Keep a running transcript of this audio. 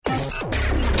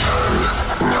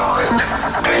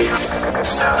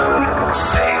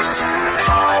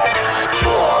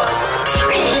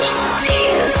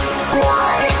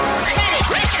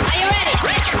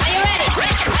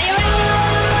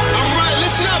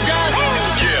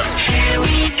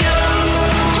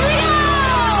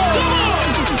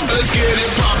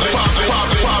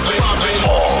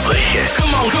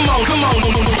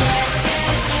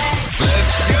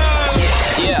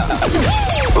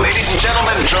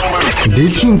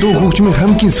Дэлхийн дуу хөгжмийн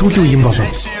хамгийн сүүлийн юм болов.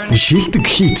 Шилдэг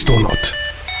хит дуунууд.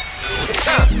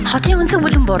 Хотын өнцөг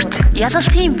бүлэн борт.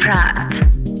 Yalaltiin Prydz.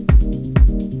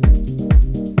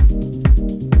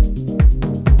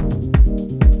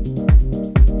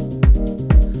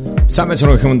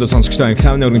 Самэцроо хэмэндэ сонсогчдоо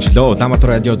Khown өргөнчлөө.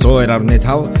 Ламатор радио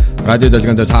 102.5 радио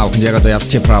дэлгэнд тав хүн яг одоо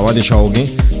Yalaltiin Prydz шоугийн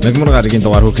мэгмөр гарагийн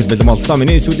дугаар хүртэл бэлэн боллоо.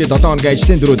 Миний зүйлээ 7 хоногийн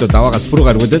ажлын дөрөвдөр даваагаас бүр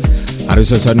гаргуудад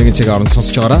 19-с 21 цагийн хооронд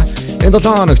сонсож байгаараа. Энэ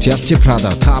 7 хоногт Yalaltiin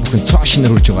Prydz тав хүн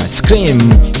цаашнаар үрж байгаа. Skream.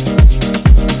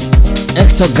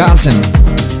 Ectogazm.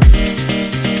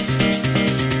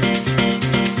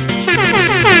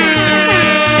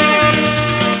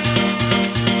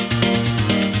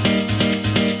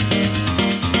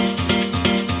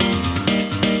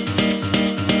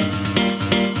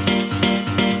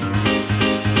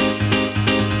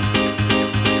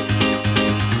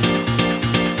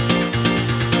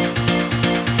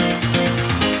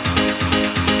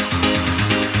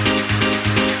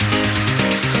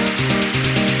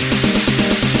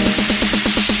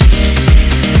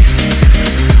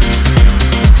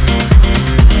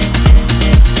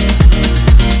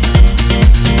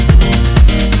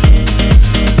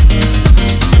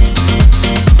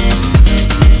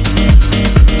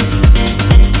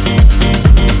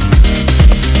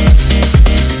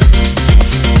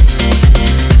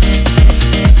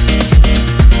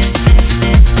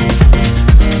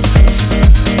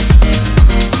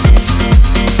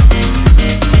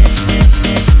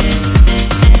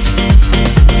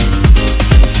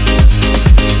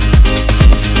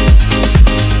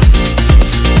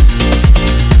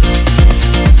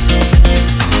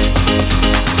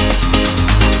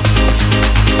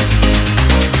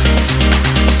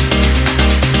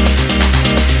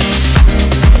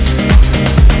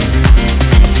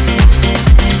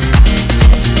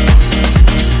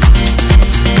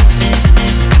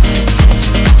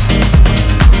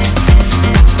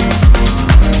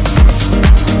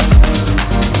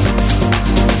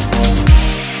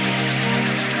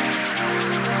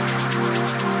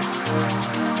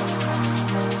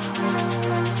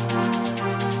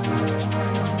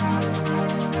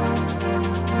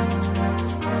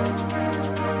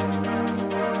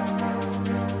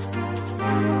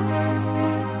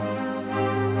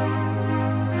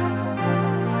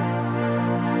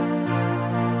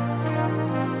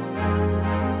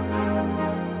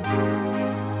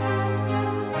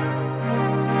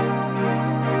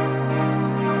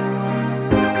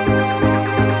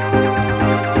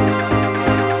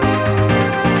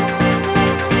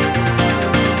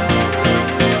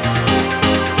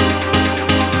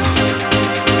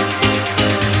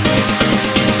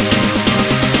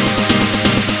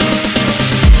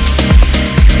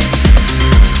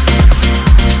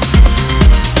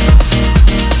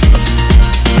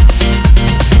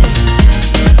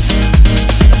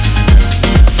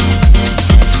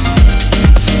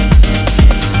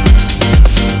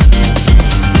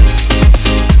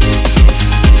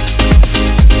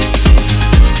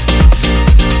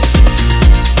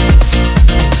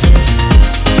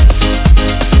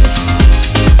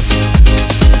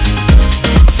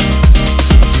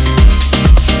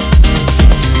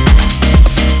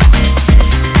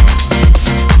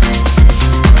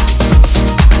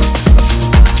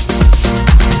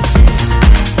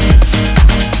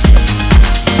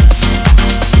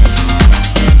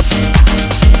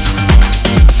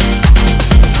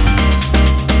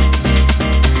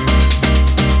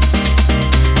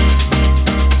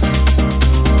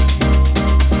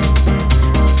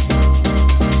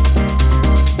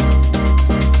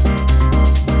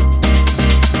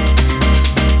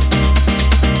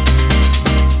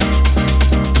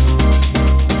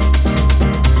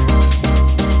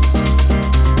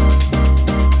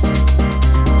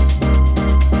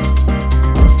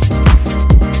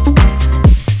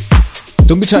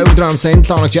 Дөнгөж сая өдөр амсаа энэ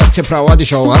 7 хоног Yalaltiin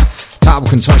Prydz шоугаар та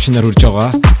бүхэн цаашнаар хүрж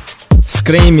байгаа.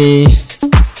 Skream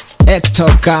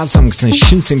Ectogazm гэсэн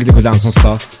шинэ single-ийг хүлээн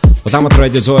сонслоо.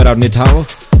 Улаанбаатар радио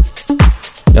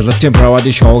 102.5 Yalaltiin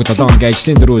Prydz шоуг 7 хоногийн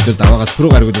ажлын 4 өдөр даваагаас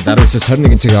пүрэв гаргуудад 19-с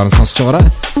 21 цагийн хооронд сонсож байгаарай.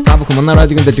 Та бүхэн манай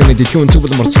радиогийн дэлгүүрийн дэлхийн өнцөг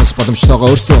булмарт сонсох боломжтойгоо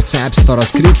өөрсдөө утсан App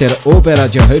Store-оос Skream-ээр Uber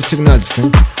Radio 2 сигнал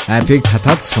гэсэн апыг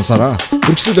татаад сонсороо.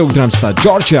 Үргэлжлүүлээ бүгд хамтдаа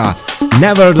Georgia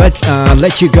Never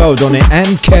Let You Go доны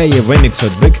MK remix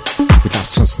өдрийг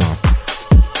бүлэвч сонсноо.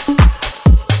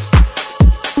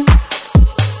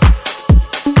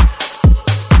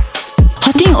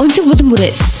 Хотын өнцөг булан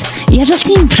бүрээс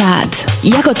Yalaltiin Prydz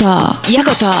Ягото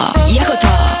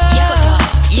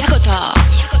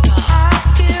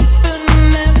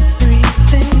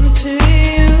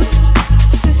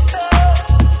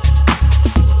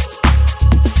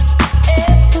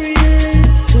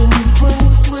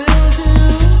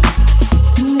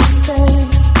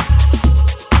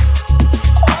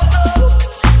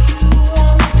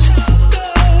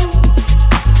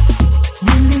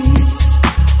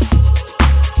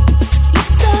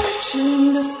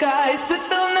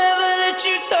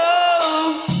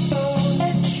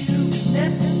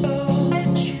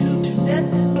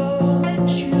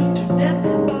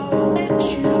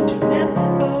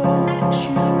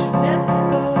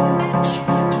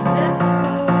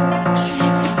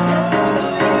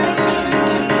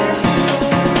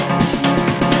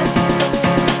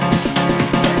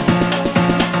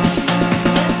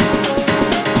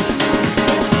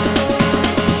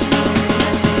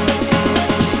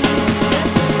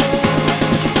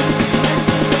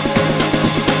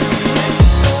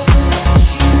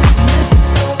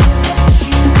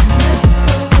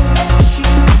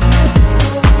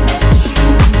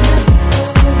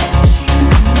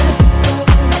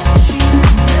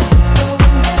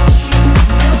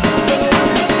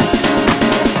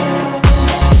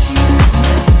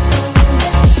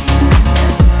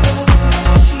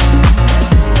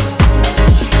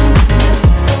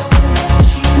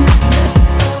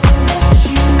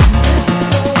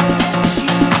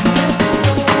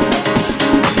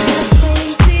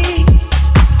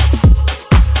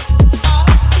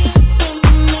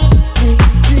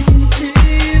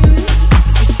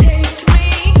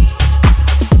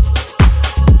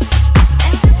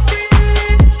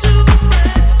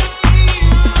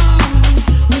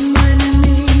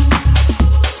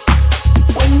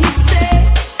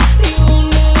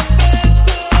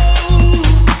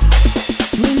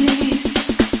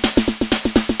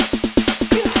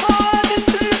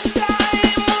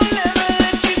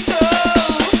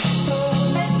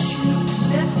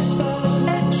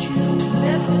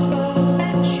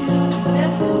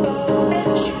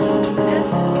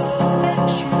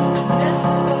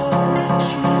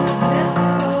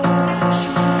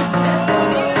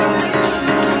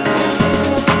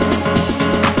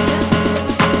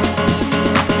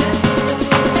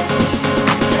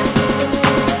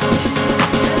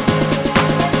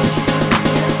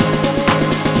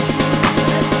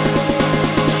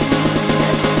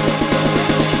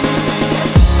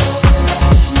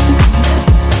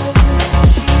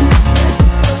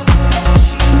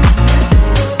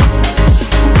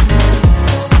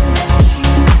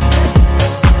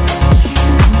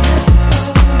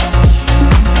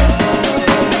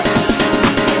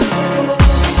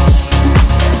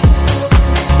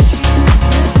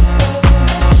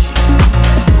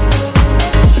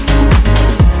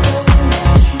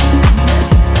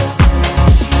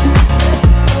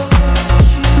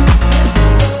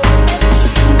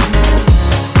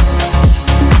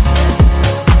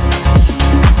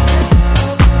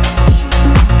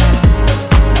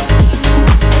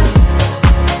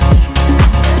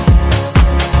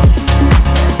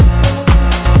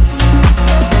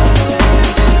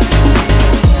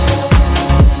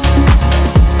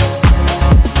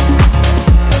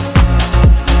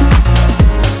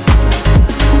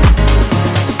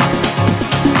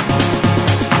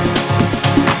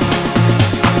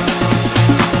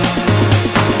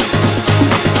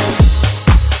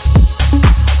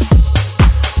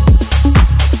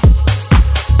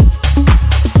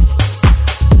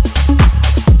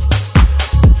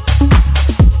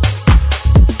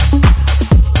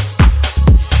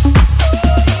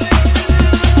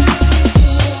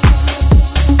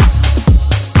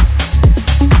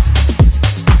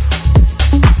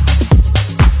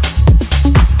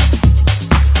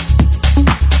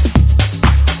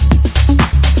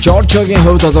Georgia-гийн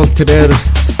хувьд бол тэрээр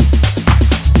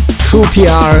Cooke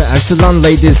Arsenal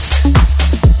Ladies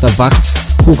the Bact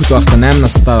Cooke байхдаа 8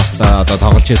 настай байхдаа одоо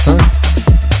тоглож байсан.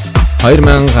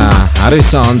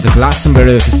 2019 онд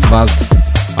Glastonbury Festival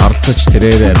оролцож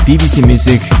тэрээр BBC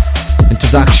Music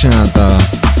Introduction одоо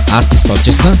artist болж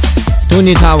байсан.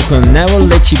 Түүний таавх Never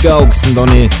Let You Go гэсэн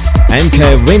дууны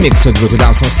MK remix өдрөг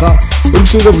сонслоо.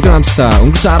 Өнгөрсөн бүгд хамтдаа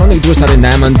өнгөрсөн 11 дугаар сарын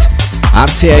 8-нд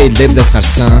RCA Leftwing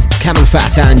гарсан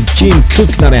CamelPhat and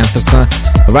Cooke нарын хамтарсан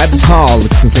Rabbit Hole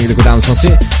гэсэн single удаан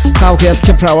сонсъё. Тав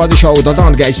Yalaltiin Radio Show 7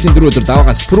 хоногийн ажлын 4 өдөр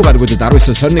даваагаас пүрэв гаргуудад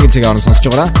 19-21 цагийн хооронд сонсож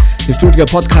байгаараа. Нэвтрүүлгээ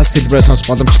подкаст хэлбэрээр сонсох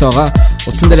боломжтой байгаа.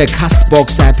 Утсан дээр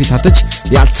Castbox app-ийг татаж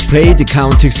Yalalt Spray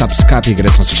account-ийг subscribe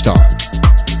хийгээрэй сонсогчдоо.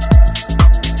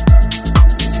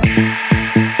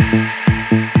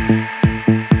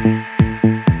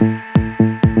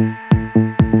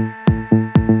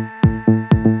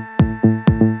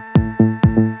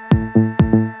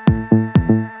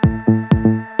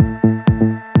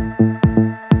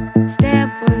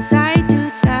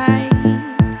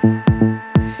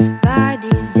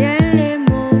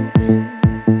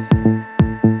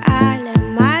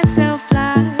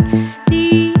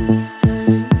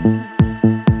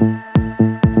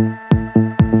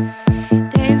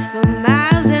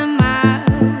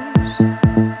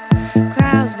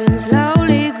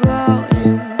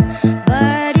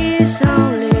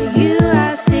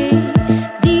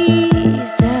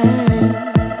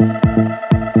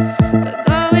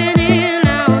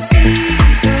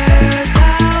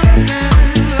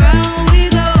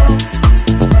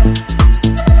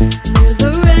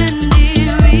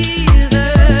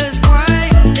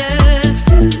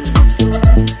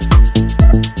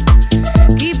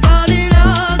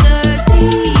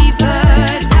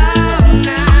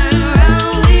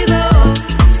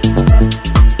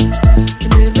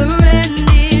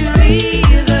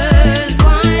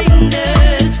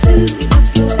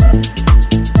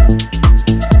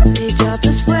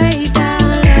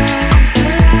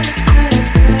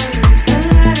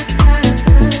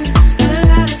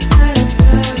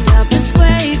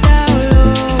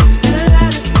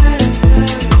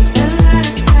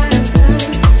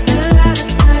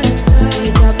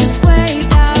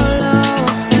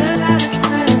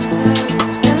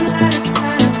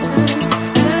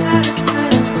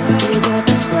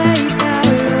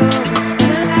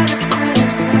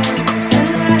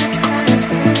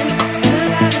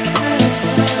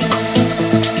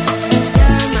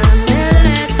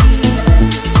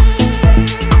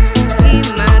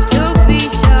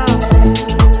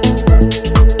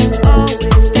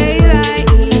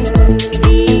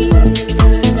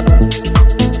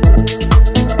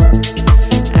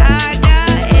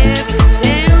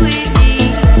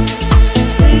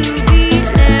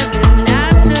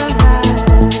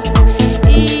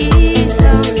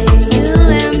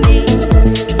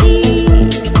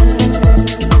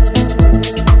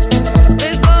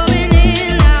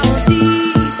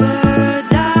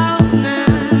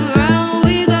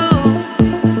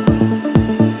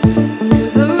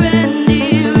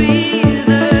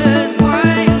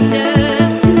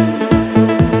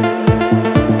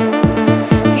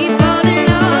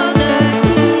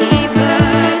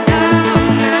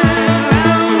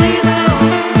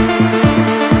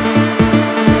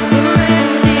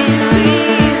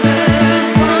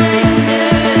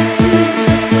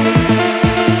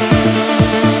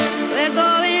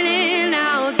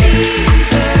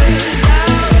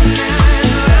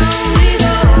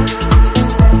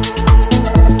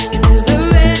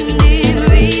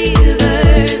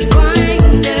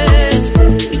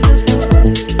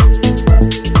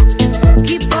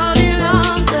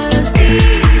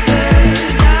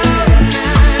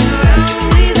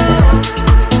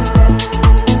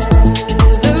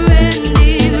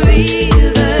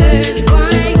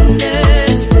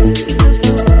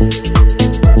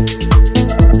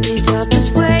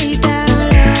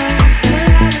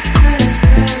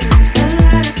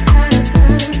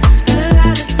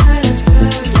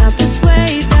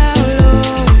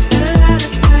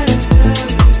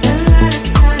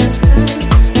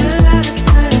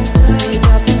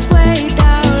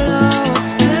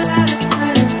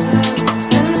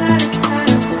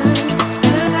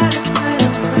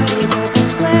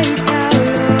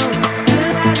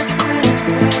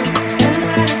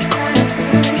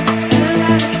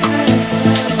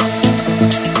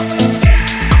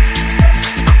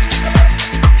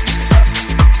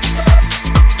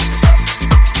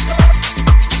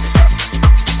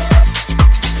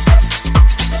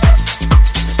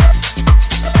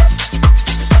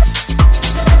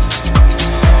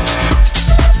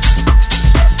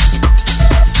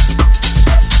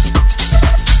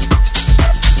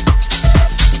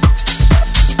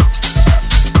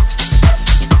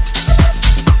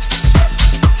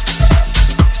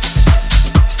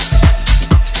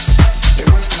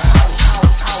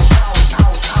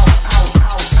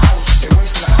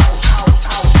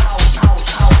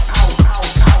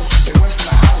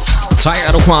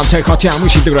 Khown take hot jam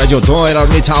шилдэг радио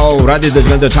 102.5 радио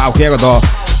дэлгэнд тав яг одоо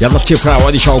Yalalt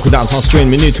Prydz шоуг даан сонсч байна.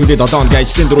 Миний төлөө 7 хоногийн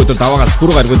ажлын дөрөвдөр даваагаас бүр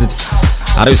гаргуудад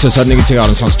 19 сарын 1 цагаар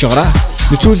сонсож байгаараа.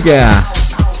 Нэвтрүүлгээ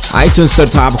iTunes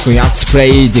дээр та бүхэн Yalalt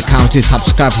Prydz account-ийг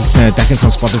subscribe хийснээр дахин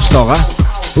сонсох боломжтой байгаа.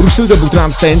 Өргөжлөлөө бүгд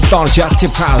хамтдаа энэ 7 хоног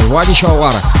Yalalt Prydz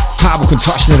шоугаар та бүхэн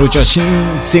цааш нэрж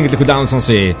шинэ single даан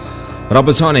сонсъё.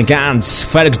 Robosonic and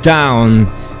Ferreck down.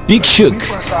 Big Shug.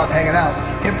 Hanging out,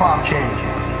 hip hop came.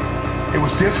 It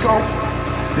was disco.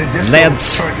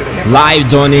 Let's live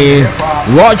Donny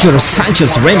Roger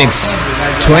Sanchez remix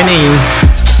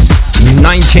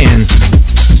 2019.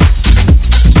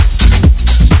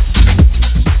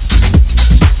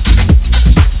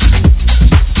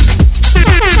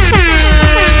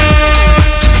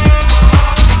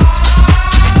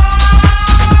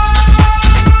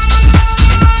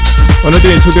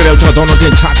 Өнөөдрийн сүлээр явж байгаа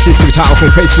донуудын чатлистыг та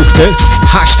бүхэн Facebook дээр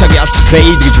 #Yalalt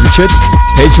гэж бичээд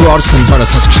пэйж руу орсон хороо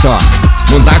сонсогчдоо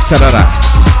мөн дагцараараа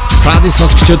Prydz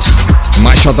сонсогчдод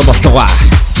маш олон болтугай.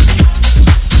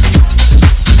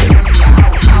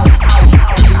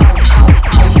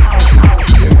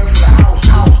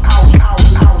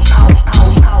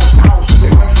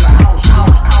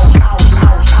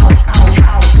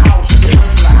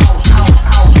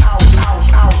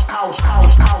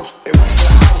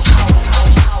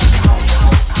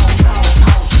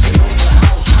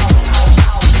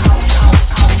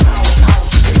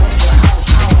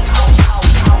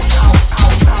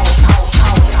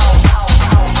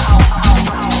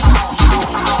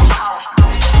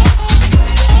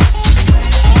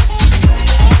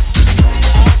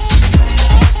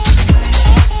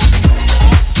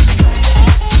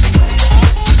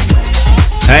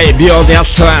 Hey, be all the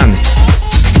Yalalt.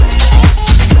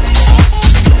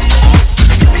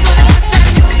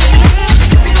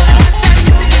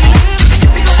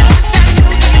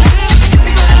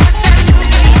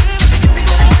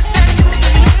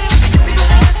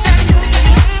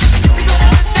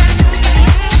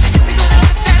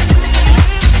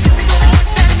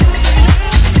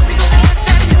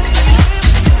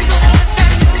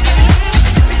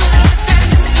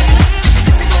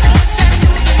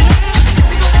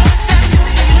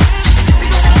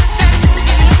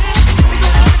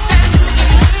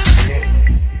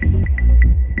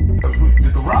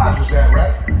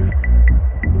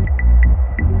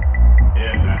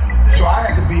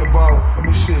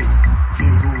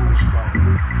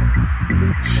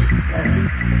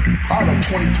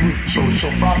 So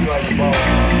probably like about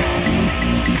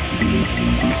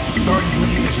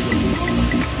 33 years ago.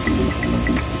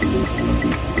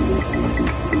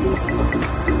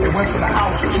 It went from the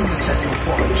house to the technical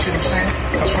part. You see what I'm saying?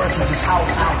 Because first it was just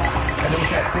house out, and then we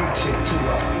got big shit too.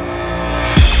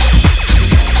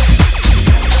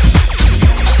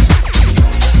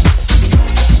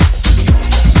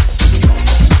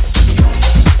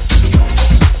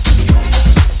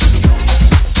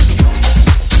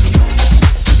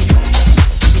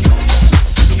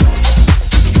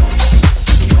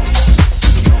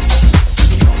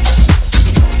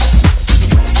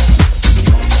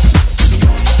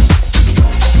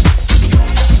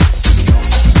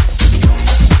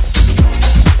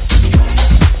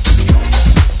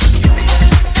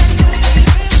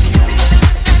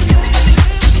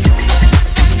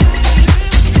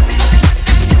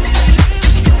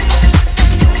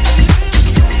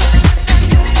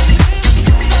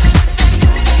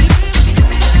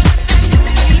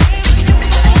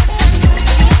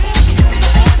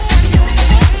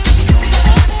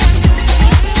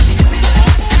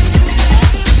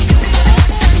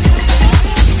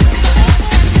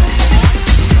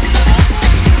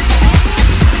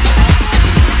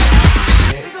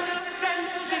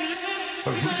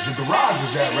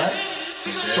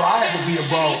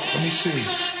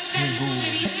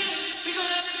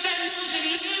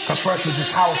 First was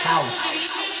just house,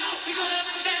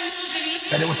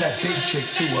 and then with that big chick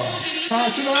too. You know, was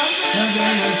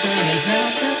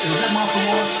that Martha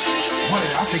Morris?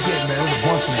 I forget, man. It was a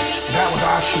bunch of them. That was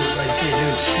our shit right there. Then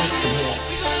it switched to more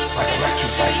like electric,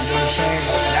 like, you know what I'm saying?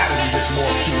 Like, that would be just more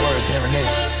a few words here and there.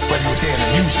 But he was hearing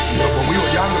the music, you know. But we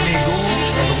were younger, me and Goom.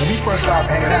 And when we first started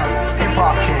hanging out, hip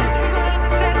hop came.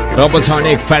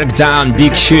 Robosonic, Ferreck down,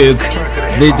 Big Shug,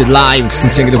 Lead Live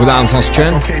гэсэн single удаан сонсч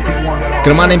байна.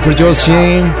 Германы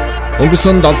продюсерийн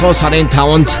өнгөрсөн 7 сарын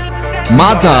 5-нд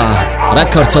Mada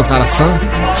Records-аас гаргасан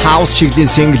House чиглийн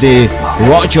single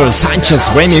Roger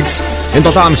Sanchez remix энэ 7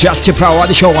 хоног Yalalt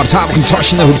Prydz шоугаар та бүхэн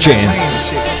цаашнаа хүрч байна.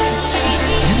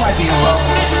 You might be in love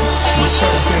with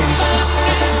certain things.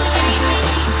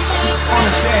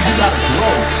 Understand you gotta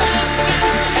grow.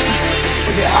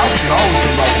 But your house has always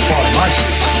been like a part of my shit.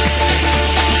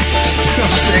 You know what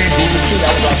I'm saying? saying? Grooving too,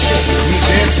 that was our shit. We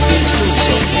dancing dudes too,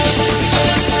 so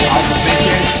I was a big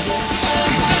dancer.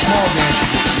 He was a small dancer.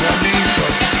 You know what I mean? So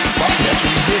fuck it, that's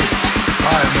what we did.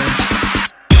 Alright, man.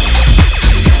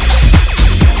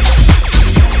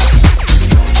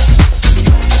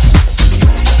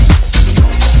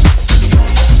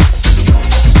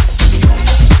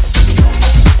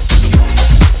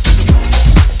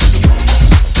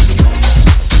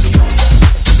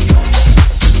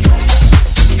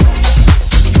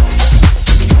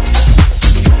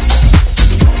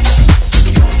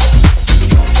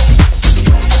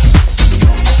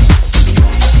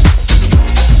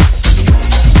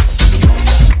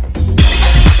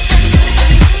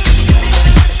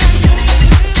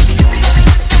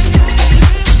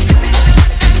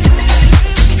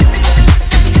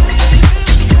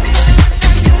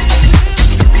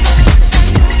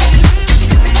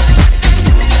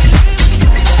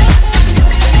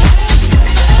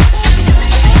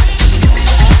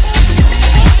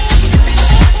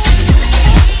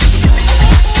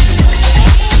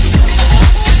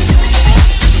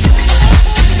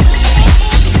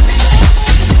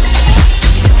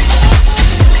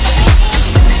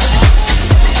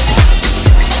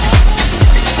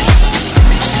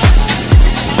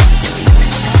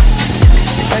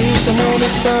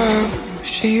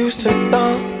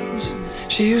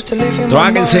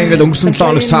 Dragon single өнгөрсөн 7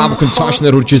 хоног саав хүн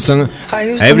цаашнаар үржилсэн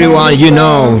Everyone You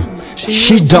Know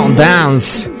She Don't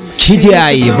Dance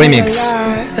Kody remix.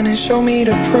 And then show me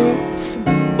the proof.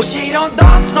 Well, she don't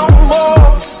dance no more.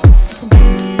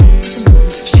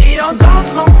 She don't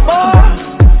dance no more.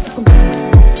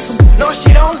 No,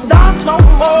 she don't dance no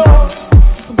more.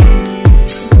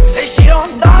 Say she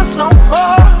don't dance no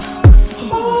more.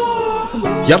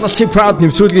 Yalaltiin Proud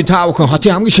нэмсүүлгийн тав хүн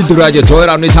хотын хамгийн шилдэг радио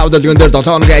 102.5 дэлгэн дээр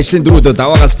 7 хоногийн ажлын дөрөвдөд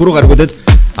даваагаас бүрүү гаргуудад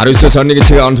 19-с 21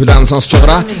 цагийн хооронд хүлээн сонсож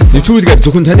байгаараа нэвтрүүлгээр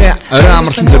зөвхөн таны орой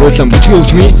амралтын зориулсан бүжгийн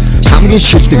хөгжмийн хамгийн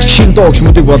шилдэг шин дуу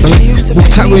хөгжмүүдийг болон бүх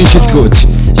цаг үеийн шилдэгүүд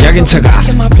яг энэ цагаар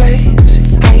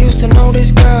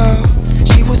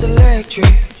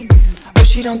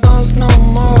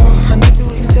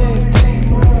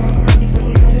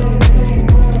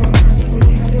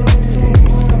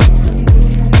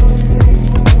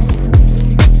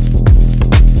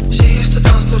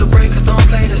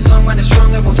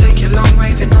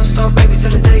Non-stop, baby, till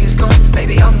the day is gone.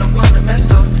 Baby, I'm the one that messed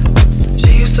up.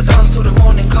 She used to dance till the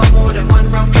morning, come more than one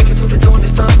round, drinking till the dawn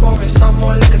is done. Pouring some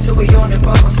more liquor till we on it,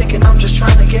 but I'm thinking I'm just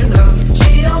trying to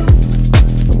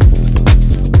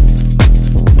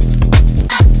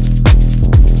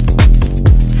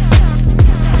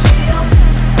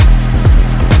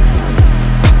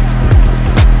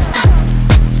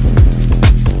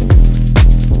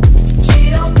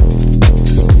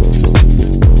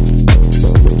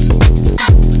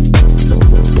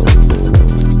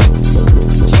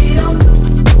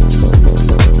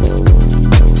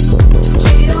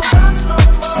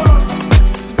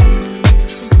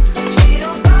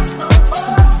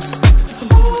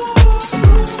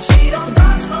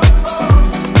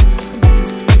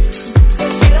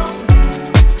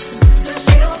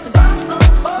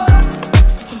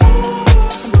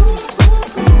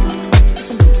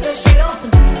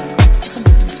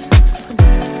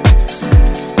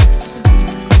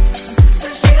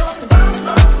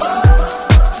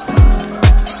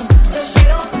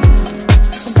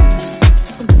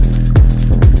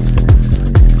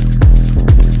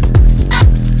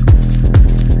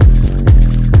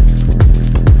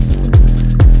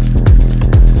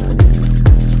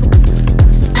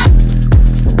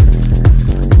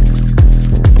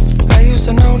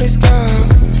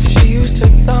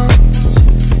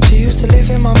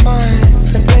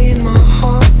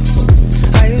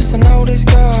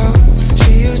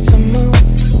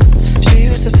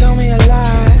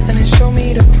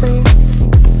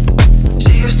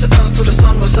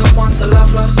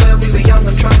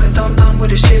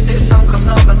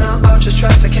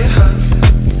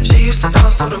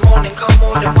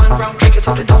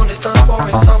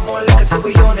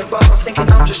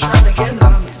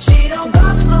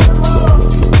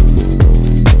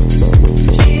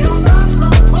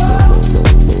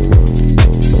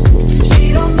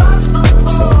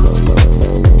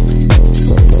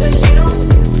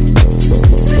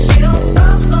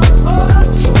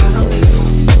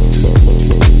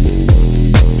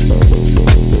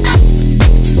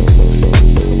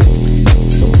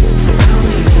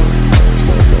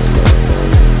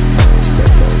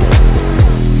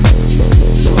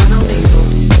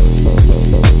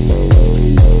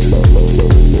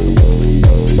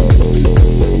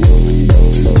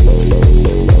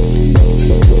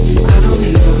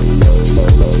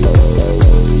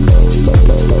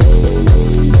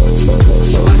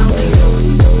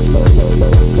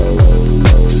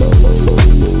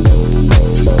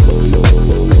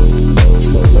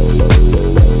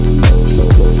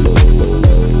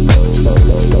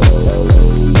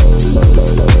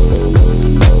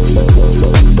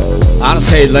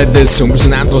Say Like This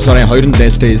өнгөрсөн 8 дугаар сарын 2-нд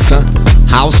нээлттэй хийсэн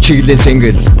House чиглэлийн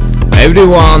single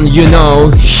Everyone You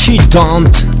Know She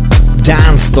Don't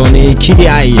Dance дууны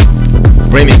Kody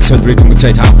remix үлбэрийн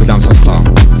өнгөцөй таах хүлэм сонслоо.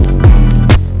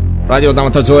 Радио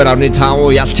Ламтар 102.5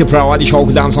 Ялалtiin Prydz шоу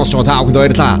хүлэм сонсч байгаа та бүхэнд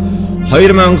баярлалаа.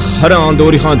 2020 онд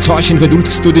өөрийнхөө цаашинхэ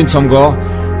дөрөвдөх студийн цомгоо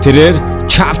тэрээр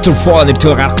Chapter 4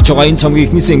 нэртэйгээр гаргаж байгаа энэ цомгийн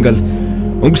эхний single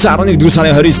өнгөрсөн 11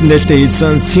 сарын 29-нд нээлттэй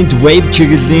хийсэн Synth Wave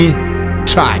чиглэлийн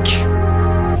track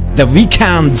The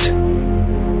Weeknd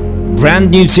brand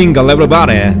new single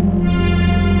Everybody.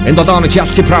 Энэ долоон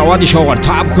Yalaltiin Prydz шоугаар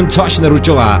та бүхэн цаашнаар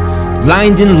үрж байгаа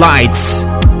Blinding Lights.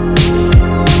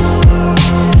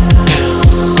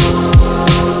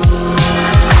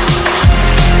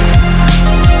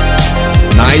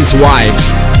 Nice vibe.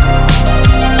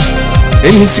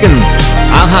 Энэ хэсэг нь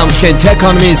хамтлагийн Take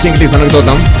On Me single-ийг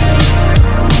санагдуулсан.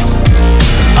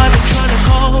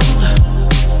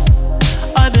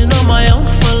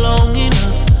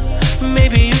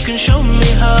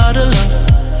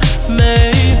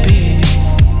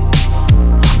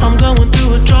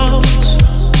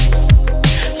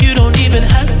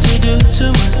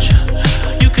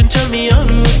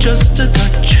 Just a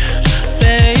touch,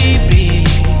 baby.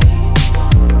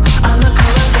 I look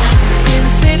around,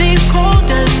 since city's cold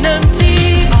and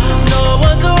empty. No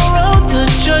one's around to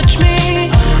judge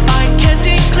me. I can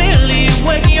see clearly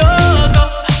when you're gone.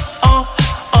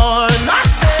 And I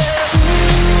said,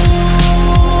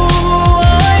 ooh,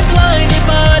 I'm blinded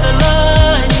by the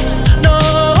lights. No,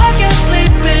 I can't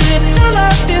sleep until I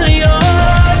feel your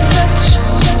touch.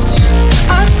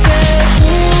 I said,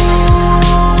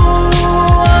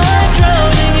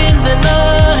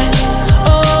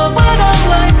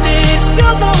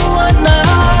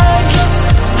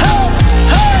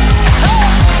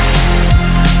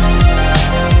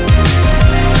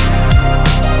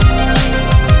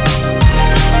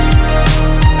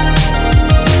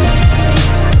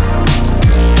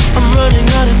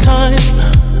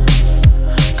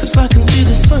 I can see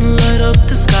the sun light up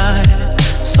the sky,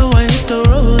 so I hit the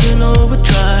road in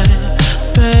overdrive,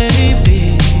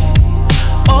 baby.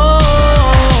 Oh,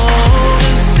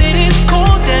 the city's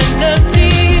cold and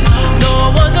empty. No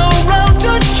one's around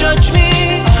to judge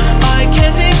me. I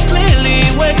can see clearly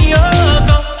when you're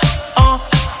gone.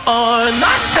 And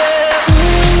I said,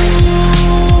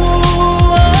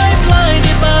 ooh, I'm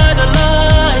blinded by the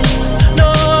lights. No,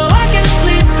 I can't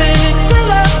sleep until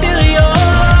I feel your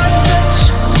touch.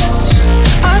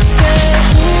 I said,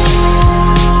 ooh,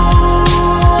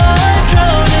 I'm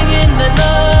drowning in the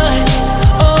night.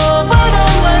 Oh, when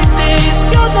I'm like this,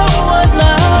 you're the one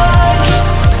I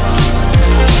trust.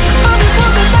 I'm just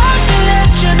coming back to let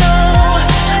you know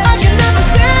I can never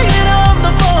say it on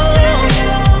the phone.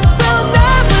 They'll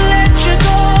never let you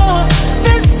go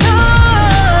this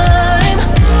time.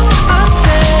 I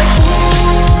said,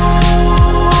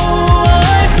 ooh,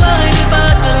 I'm blinded by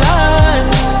the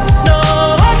lights. No,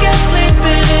 I can't sleep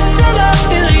until I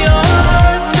feel your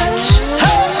touch.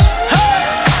 Hey, hey,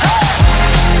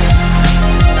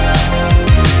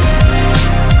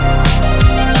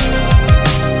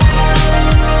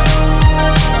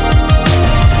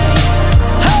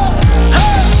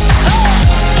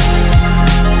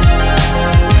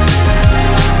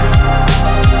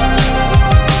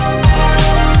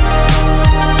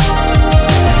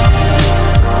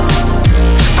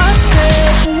 I said,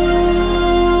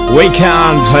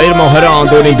 Weeknd 2020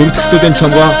 онд өөрийн дөрөвдөх студийн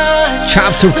цомгоо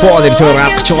Chapter 4 нэртэйгээр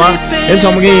гаргаж байгаа. Энэ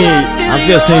цомгийн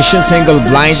анхны single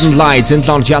Blinding Lights энэ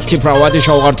лонч Yalaltiin Prydz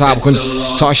шоугаар та бүхэнд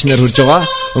цаашнаар хүрж байгаа.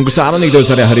 Өнгөрсөн 11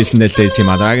 сарын 29-нд нээлттэй юм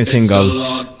а. Дараагийн single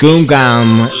Goom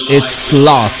It's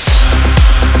Lots.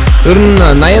 Ер нь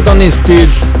 80-ад оны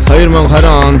стил 2020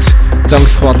 онд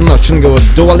зөнгөлөх болно. Учир нь гэвэл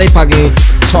Dua Lipa-гийн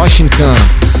цаашинхан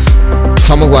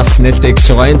цомог бас нээлттэй гэж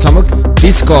байгаа. Энэ цомог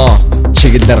disco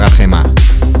чиглэлээр гарах юм а.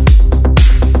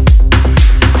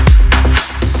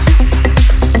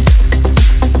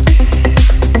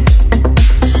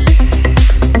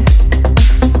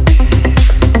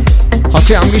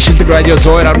 Хамгийн шилдэг радио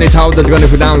 102.5 дэлгөөний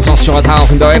хүлээн сонсож байгаа та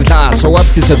бүхэнд баярлалаа. Сувап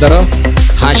тийсэлэрэ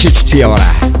хашиж тийяваа.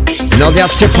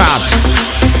 Yalaltiin Prydz.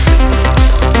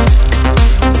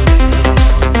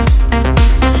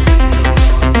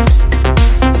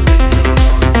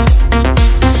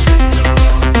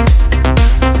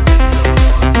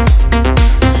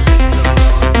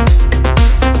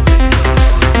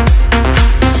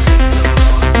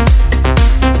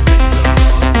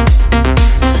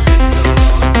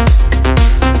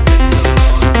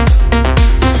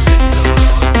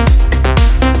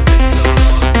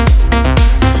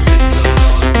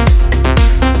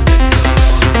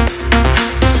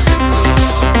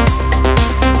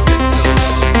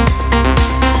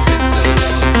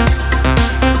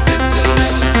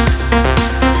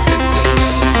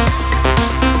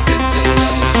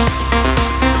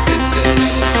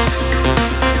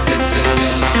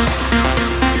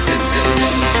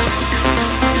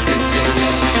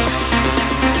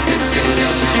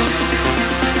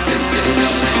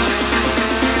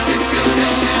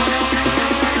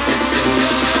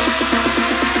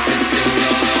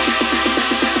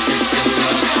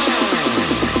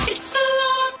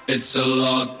 It's a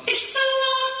lot. It's a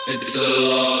lot. It's a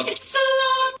lot. It's a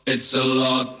lot. It's a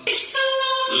lot. It's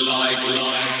a lot.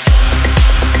 Like.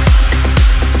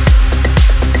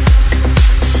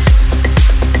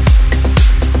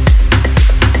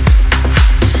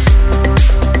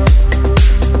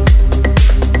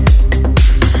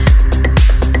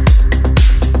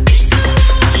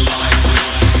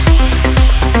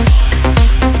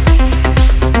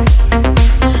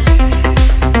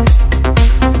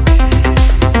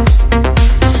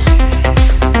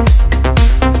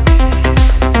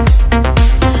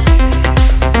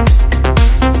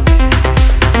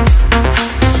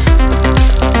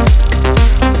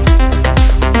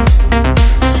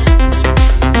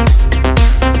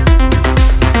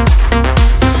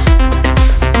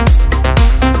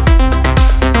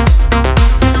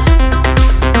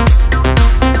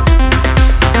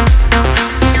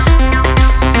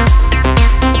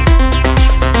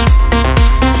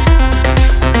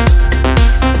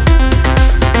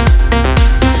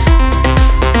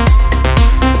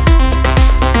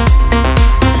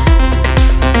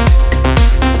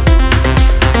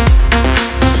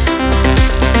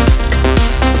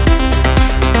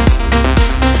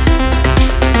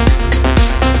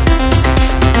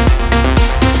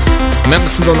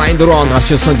 онд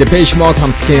гарч ирсэн Depeche Mode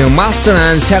хамтлагийн Master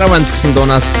and Servant гэсэн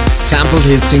дуунаас sample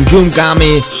хийсэн Goom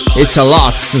Gami It's a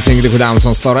Lot гэсэн single-ийг хүлээн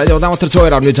сонслоо. Radio Ultimator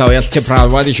 102.5 Yalalt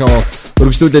Prydz show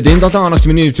өргөжлүүлээд энэ 7 хоногт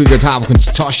миний нэвтрүүлгээ та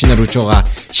бүхэнд цаашаа нэрвж байгаа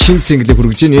шинэ single-ийг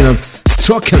хүргэж байна. Энэ бол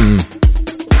Storken.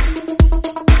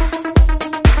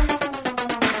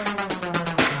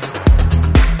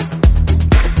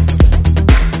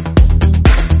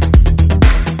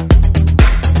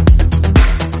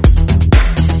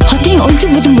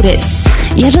 Өнцөг бүлэн бүрээс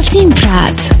Yalaltiin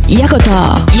Prydz яг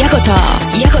одоо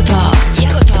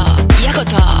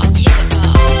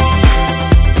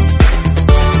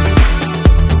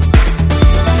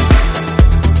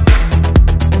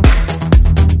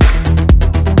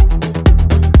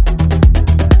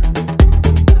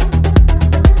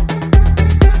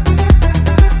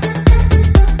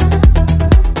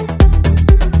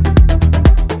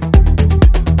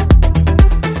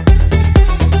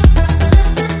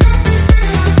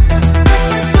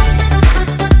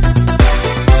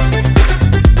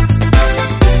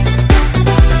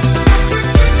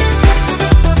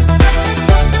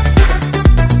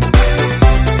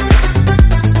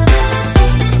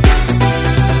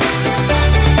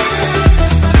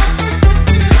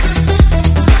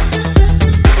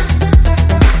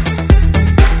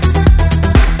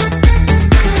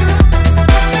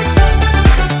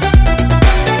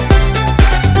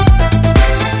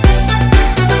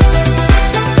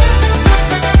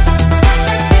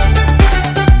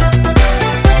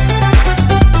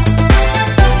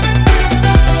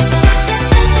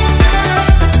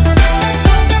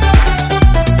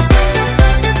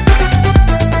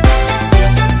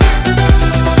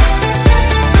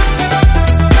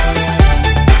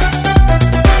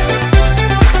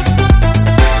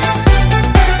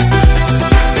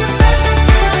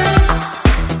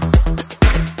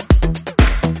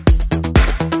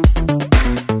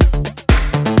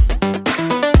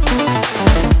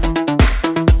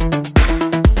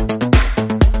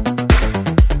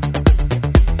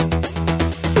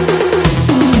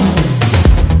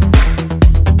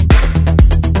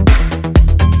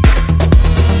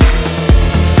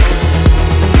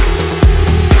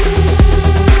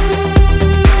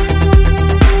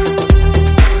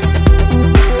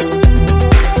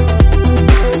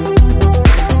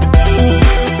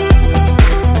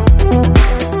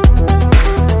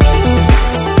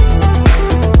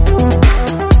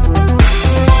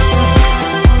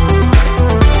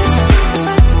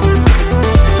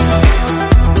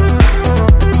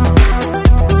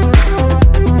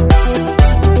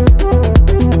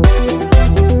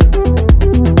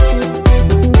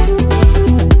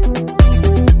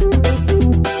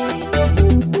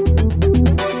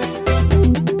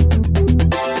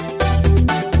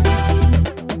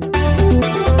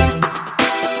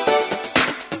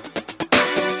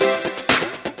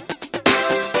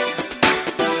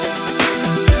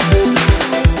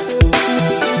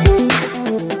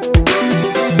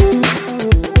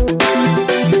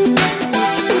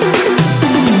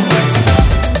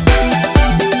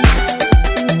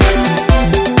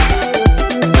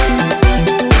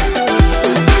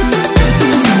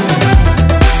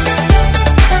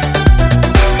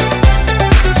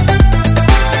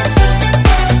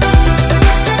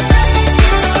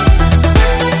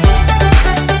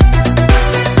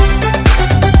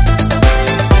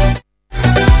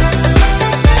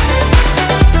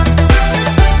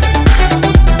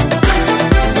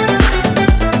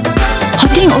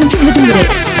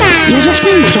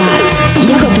Yalaltiin Prydz.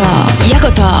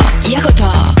 Yagoto.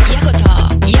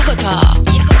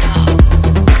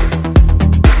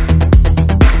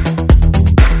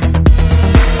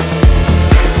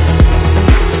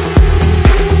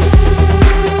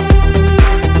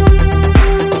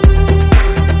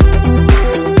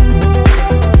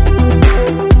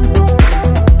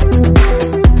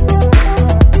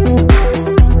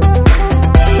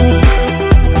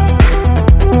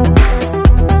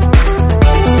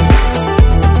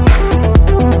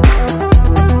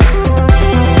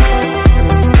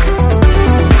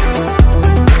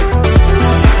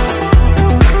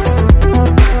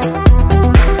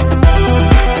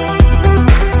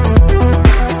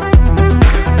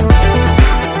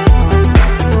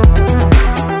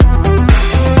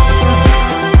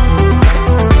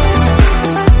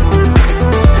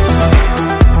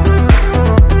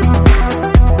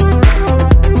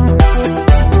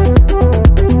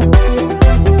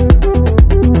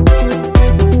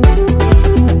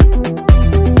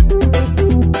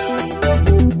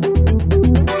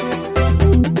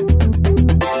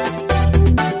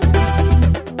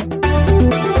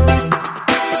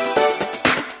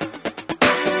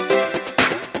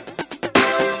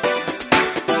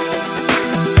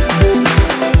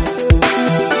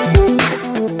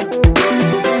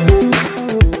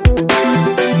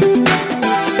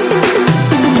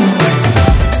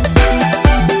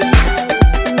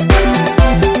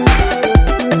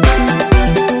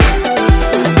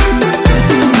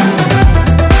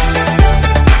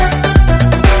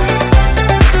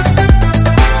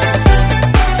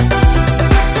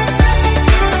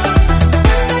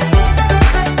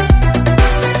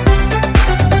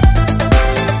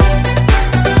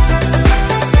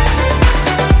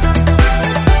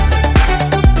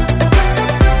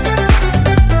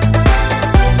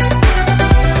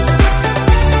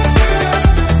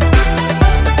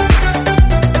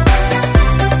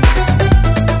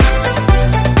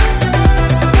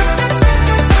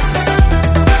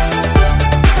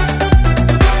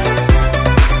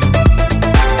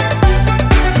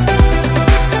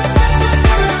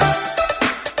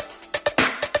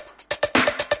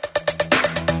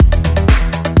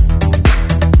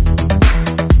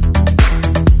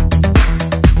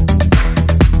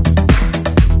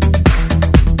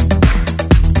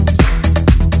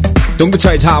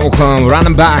 Дөнгөж цаавхан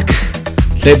Running Back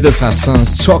Leftwing гарсан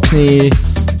Storken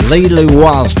Lille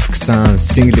Vals гэсэн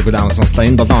single-ийг удаасан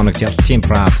энэ 7 хоногт Yalaltiin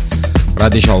Prydz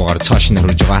радио шоугаар цааш нь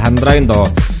хөрж байгаа. Харин дараагийн доо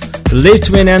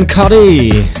Leftwing and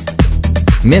Kody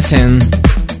Missing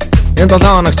энэ 7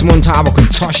 хоногт мөн цаавхан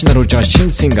цааш нь хөрж байгаа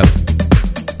шинэ single.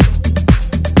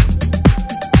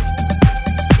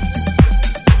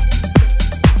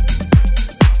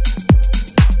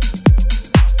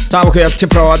 Таавах Yalaltiin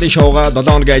Prydz шоуга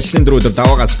 7 хоногийн ажлын дөрөвдөр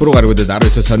даваагаас бүрүү гаргуудад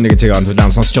 19-21 цагийн хооронд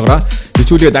хүлээн сонсож байгаа.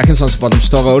 Нэвтрүүлгээ дахин сонсох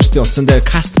боломжтойгоо өөрсдийн утсан дээр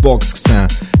Castbox гэсэн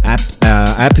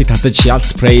апп-ийг татаж Yalalt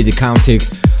account-ыг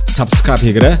subscribe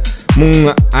хийгээрэй.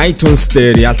 Мөн iTunes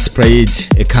дээр Yalalt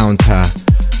account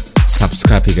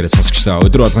subscribe хийгээрэй сонсогчдоо.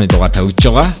 Өдөр болгоны дугаар тавьж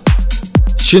байгаа.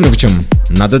 Шинэ хөгжим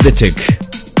надад итэг.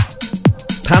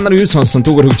 Та нар юу сонсон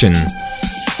түүгээр хөгжин.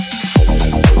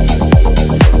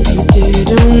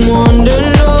 Didn't want to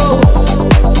know.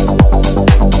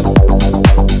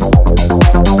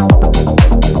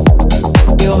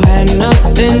 You had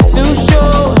nothing to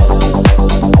show.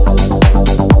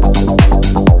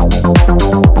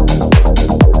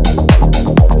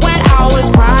 When I was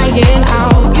crying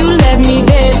out, you left me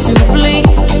there to bleed.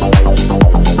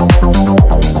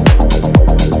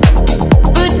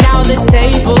 But now the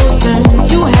tables turn,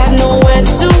 you have nowhere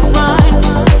to run.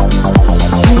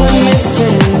 You were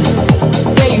missing.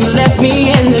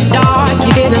 Me in the dark,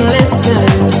 you didn't listen.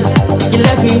 You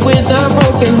left me with a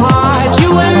broken heart. You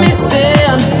were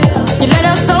missing. You let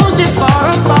our souls drift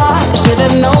far apart. Should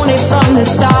have known it from the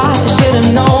start. Should have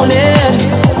known it.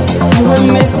 You were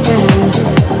missing.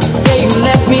 Yeah, you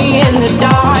left me in the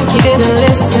dark. You didn't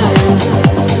listen.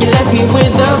 You left me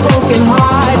with a broken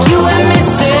heart. You were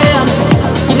missing.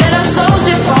 You let our souls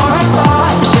drift far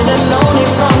apart. Should have known it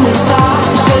from the start.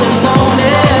 Should have known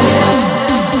it.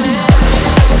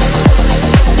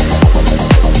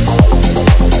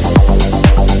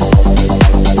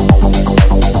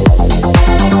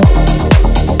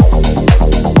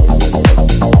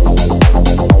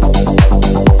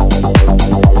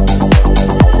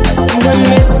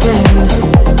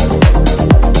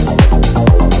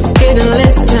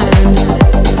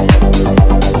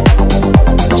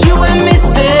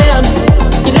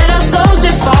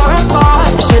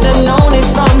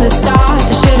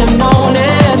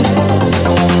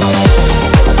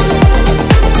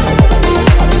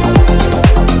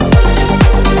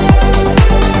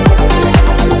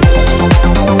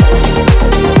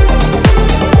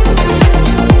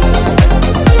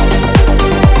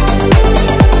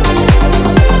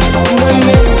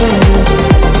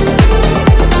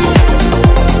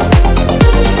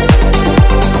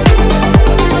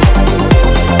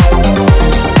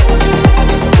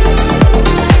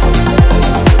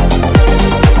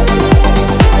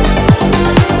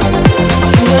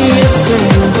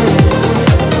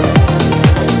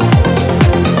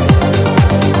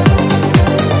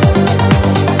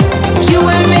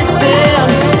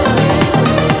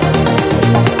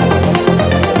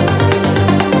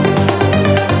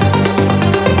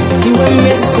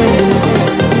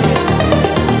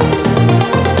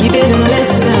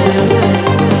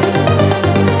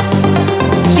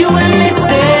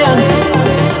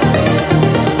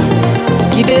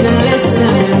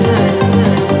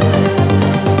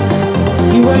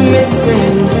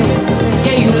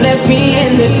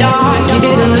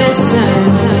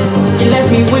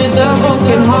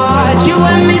 You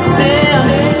went missing.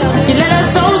 You let our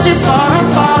souls drift far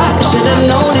apart. I should have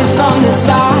known it from the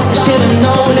start. I should have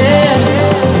known it.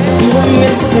 You were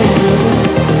missing.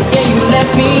 Yeah, you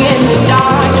left me in the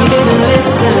dark. You didn't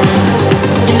listen.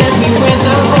 You left me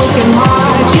with a broken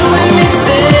heart. You went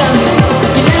missing.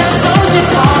 You let our souls drift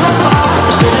far apart.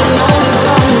 I should have known it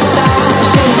from the start. I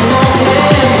should have known it.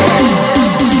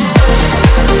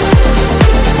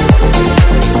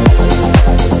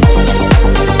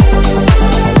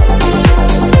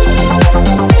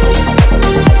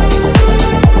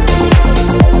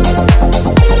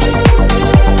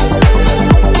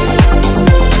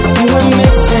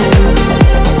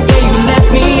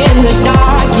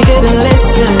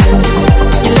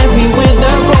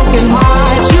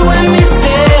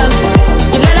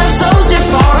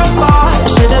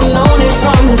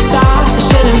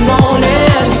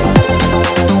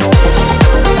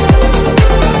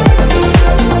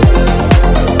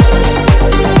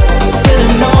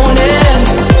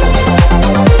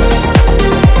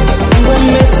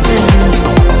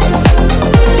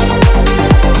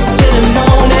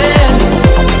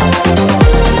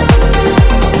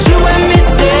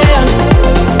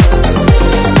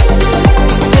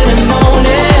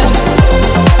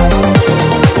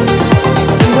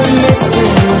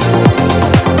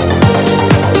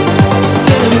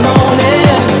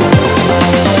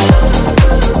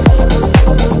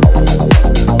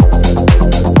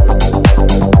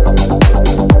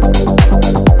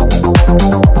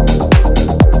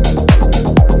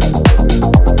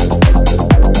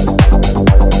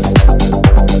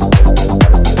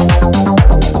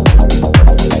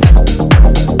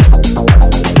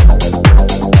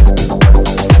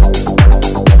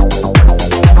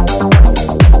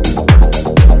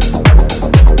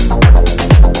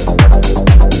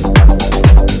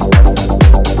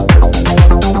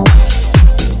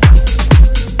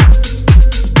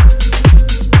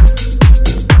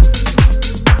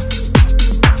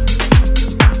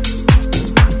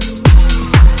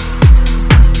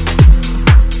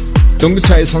 Дөнгөж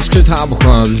сая сонсч та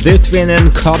бүхэн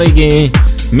Leftwing Kodyгийн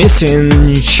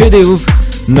Missing Should Have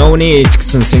Known It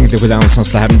гэсэн single хүлээн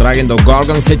сонслоо. Харин дараагийн дуу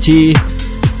Gorgon City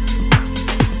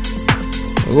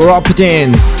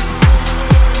Robosonic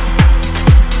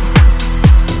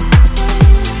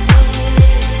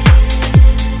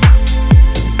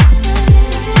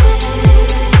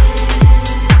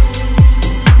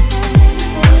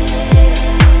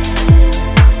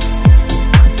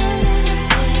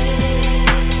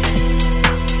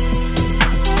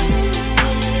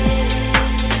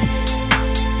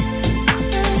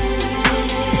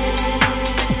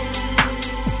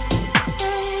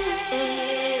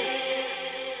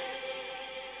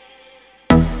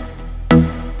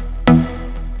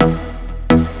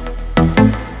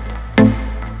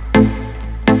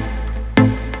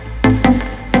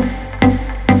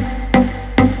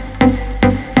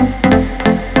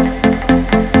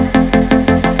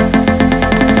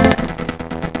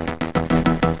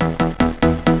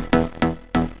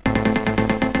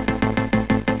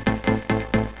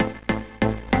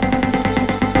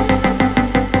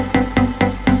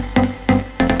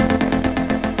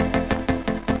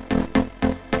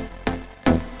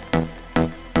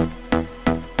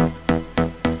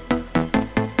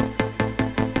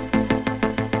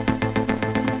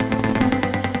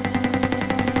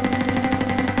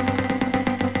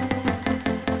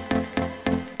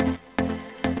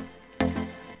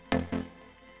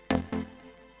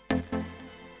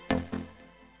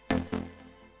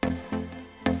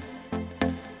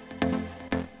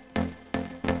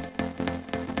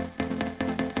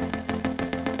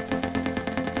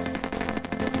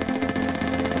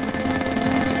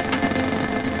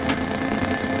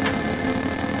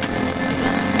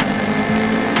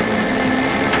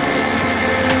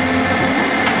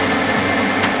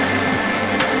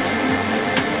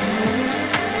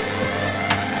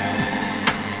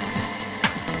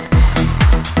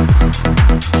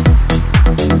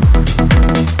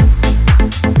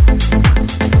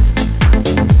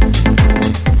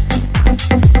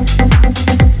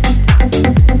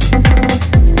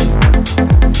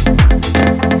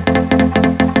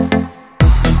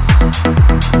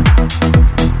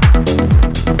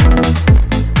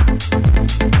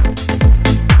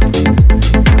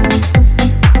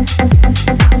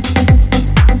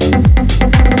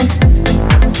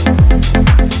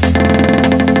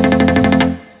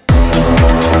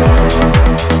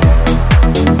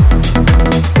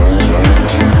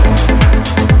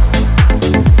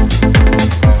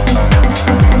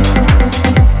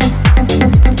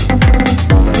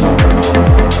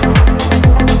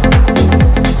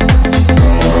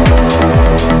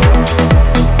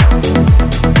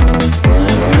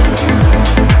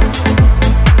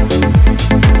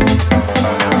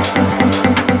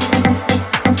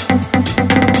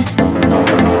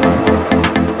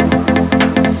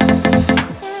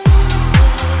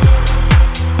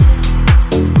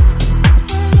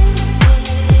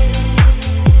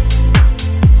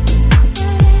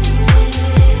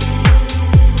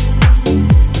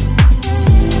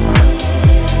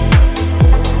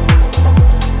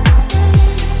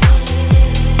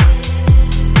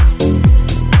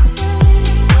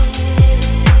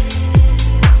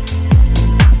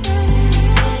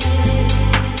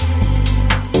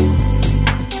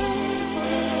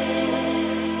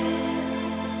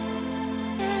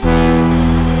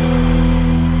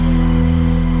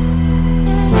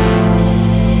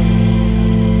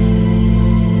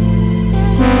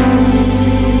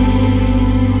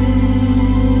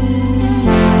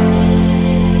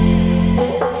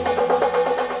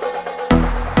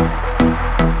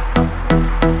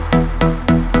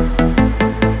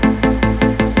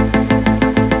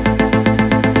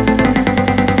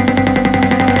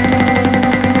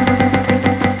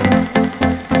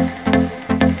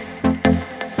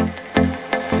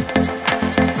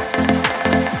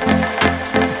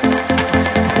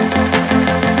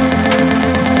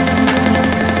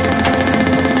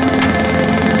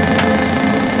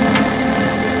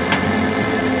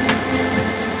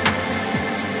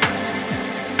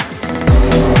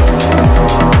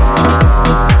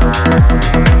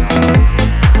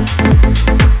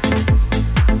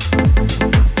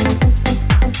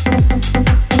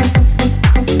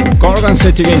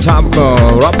City-ийн Top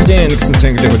Robosonic гэсэн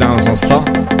single-ийг удаан сонслоо.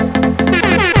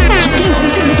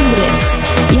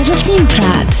 Yalaltiin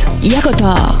Prydz.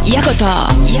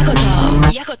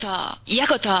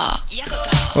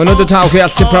 Өнөөдөр та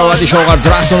Yalaltiin Prydz шоугаар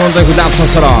Draft оноотой хүлээв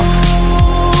сонсороо.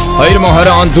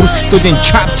 2020 он дөрөв студийн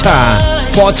Chapter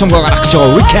фоцомгоо гаргах гэж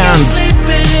байгаа Weeknd.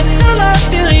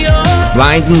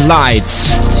 Blinding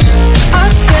Lights.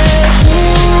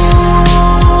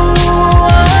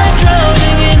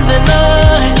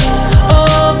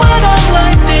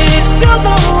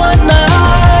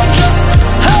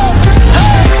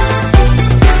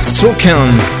 Storken,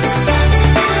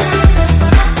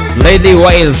 Lady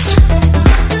Wales,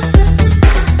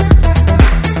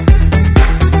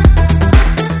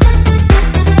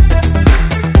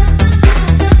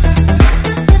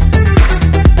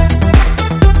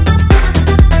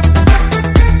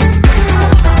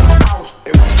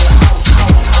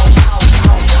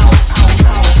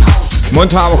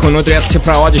 Montauk өнөөдөр Yalaltiin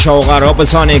Prydz шоугаар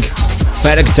Robosonic,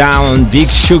 Ferreck Down, Big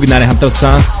Shug нарын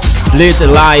хамтарсан Lille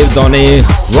live доны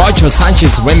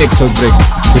Sanchez remix өдрийг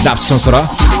Daft сонсороо.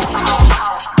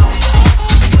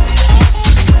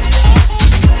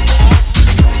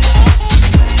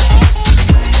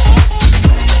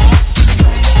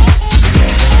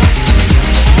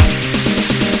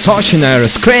 Torsioner,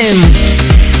 Skream,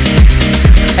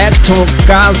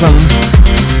 Ectogazm,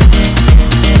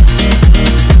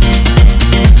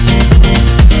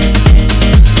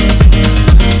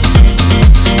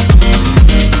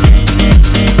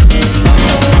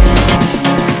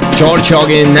 George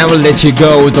Never Let You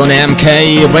Go on MK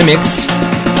remix.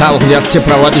 Та бүхэн Yalaltiin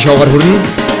Prydz шоугаар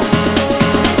хүрнэ.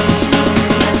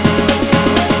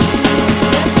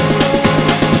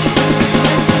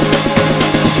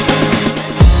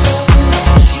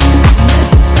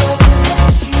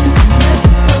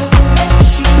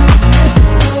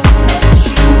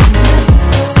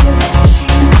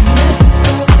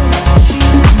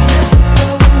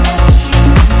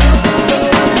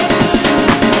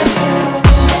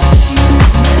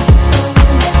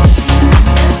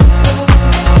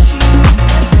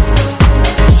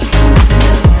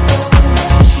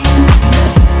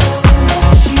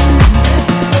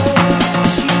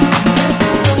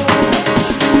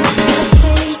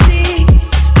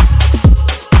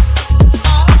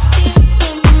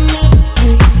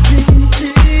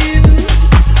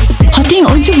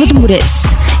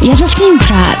 Yalaltiin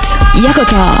Prydz.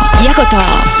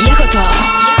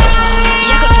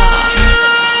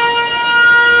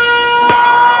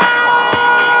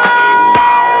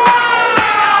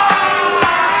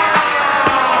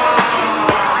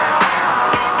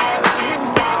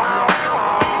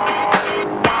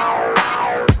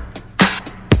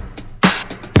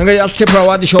 Ингээ Yalaltiin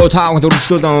Prydz шоу таавд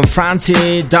үргэлжлүүлэн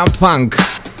Франци Daft Punk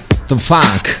The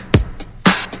Funk.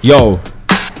 Yo.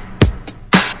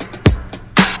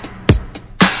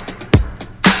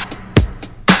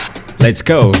 Let's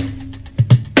go.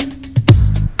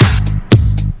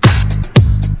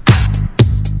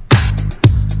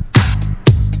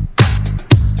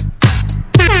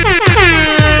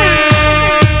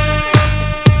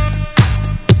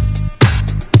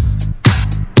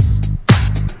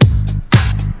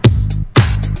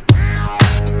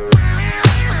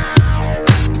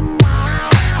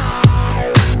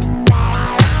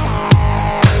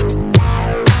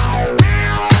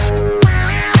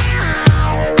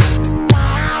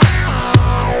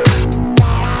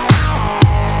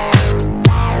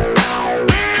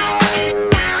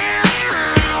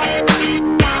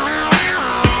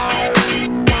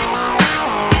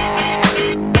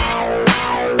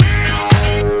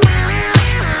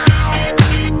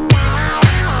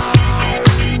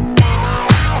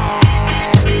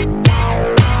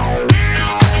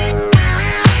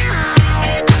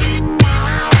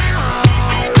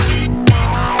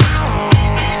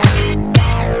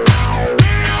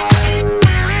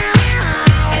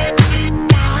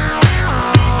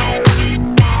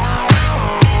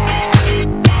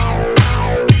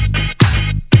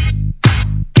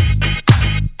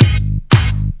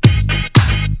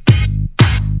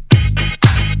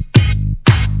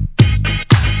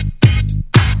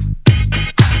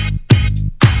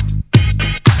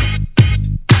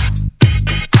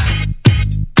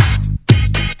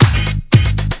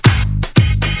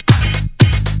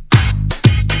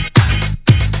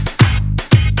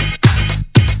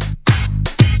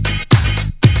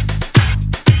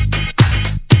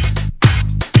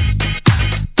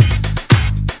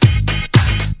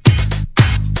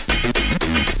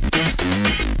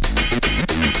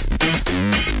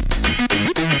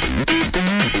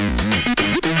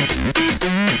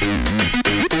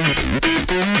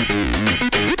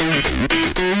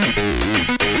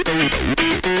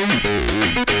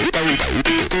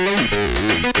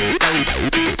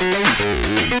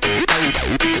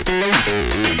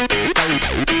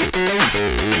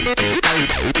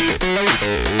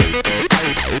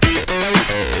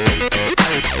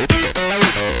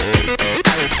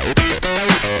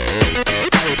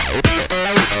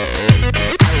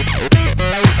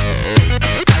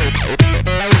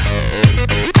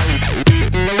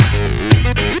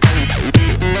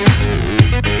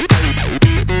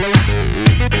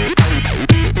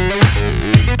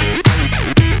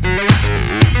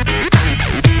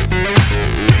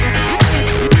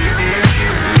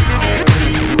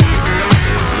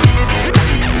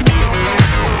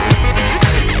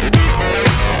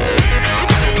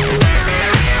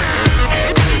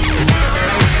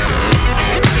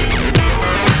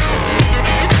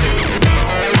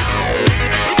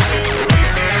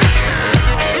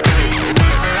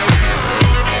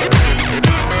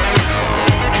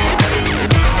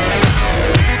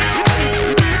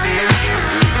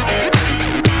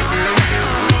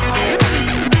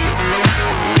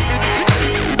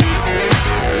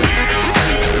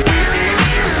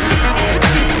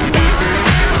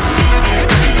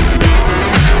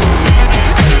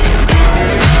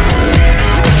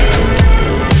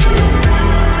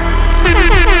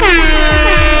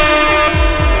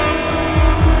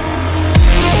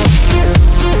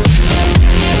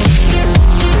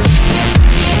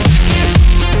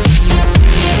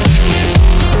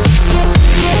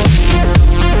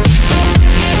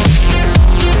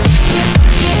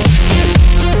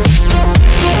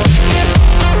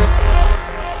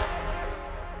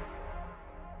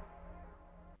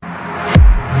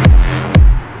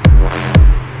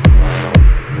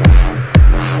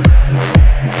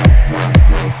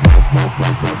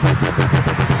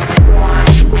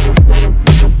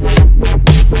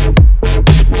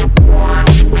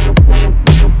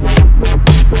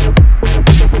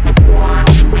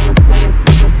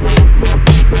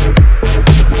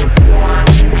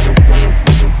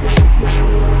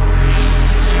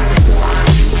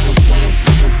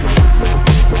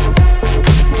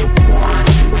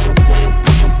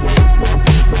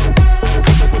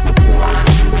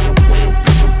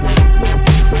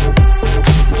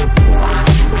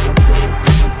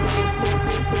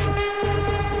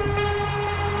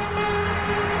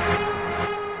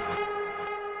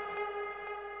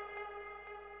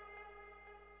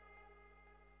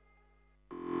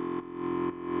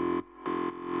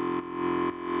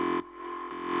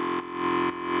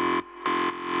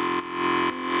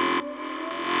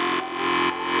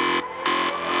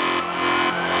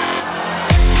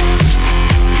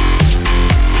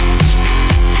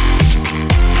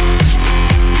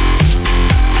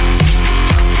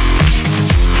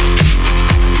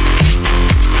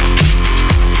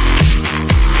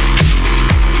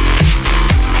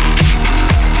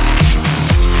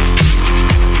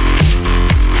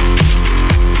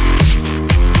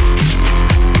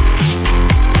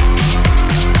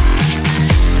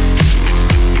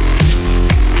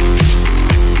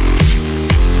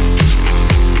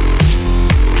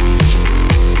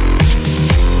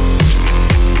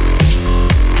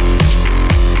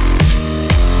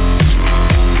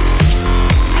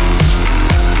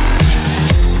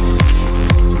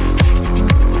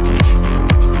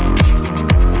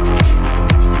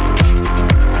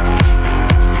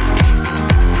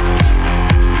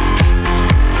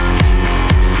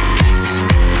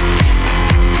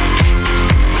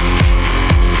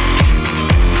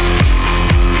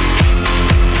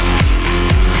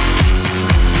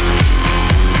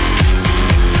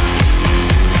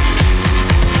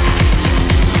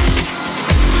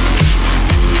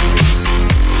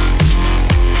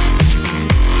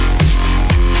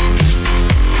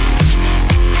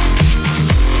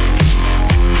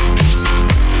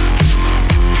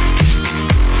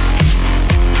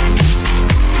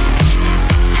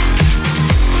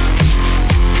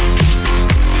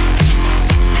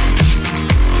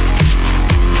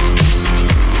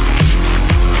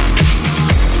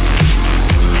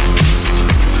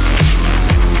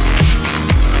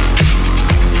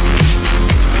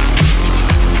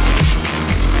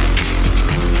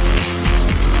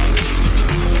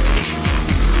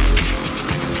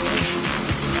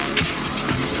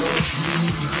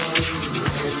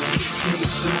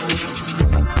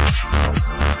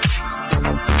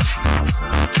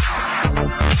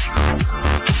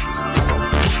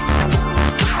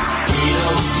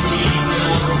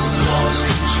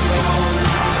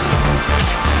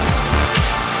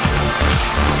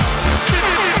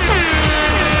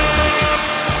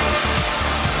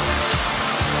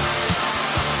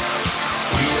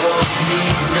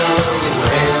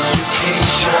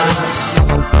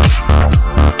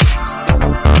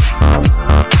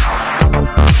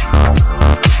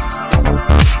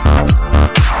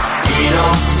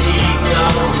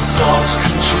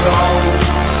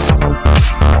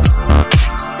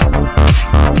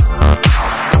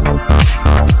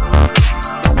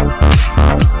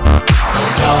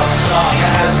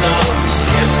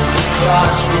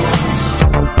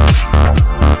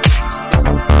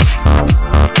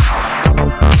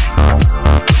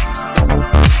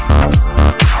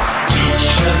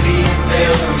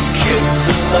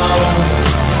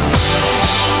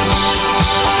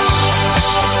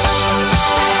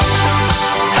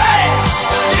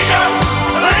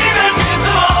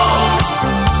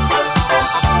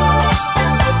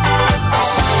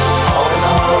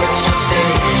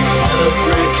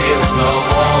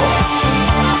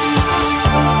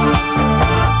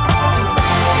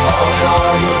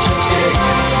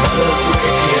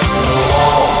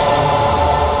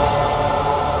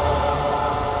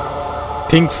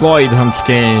 Pink Floyd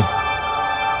хамтлагийн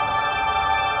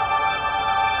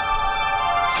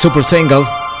Super Single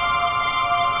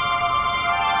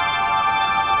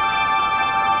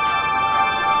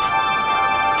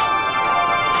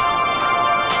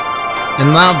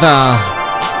Another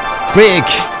Brick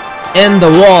in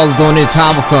the Wall дууны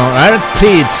цаавар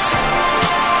Prydz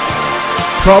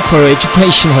Proper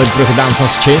Education хөлбөрөөр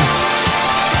дамсаж байна.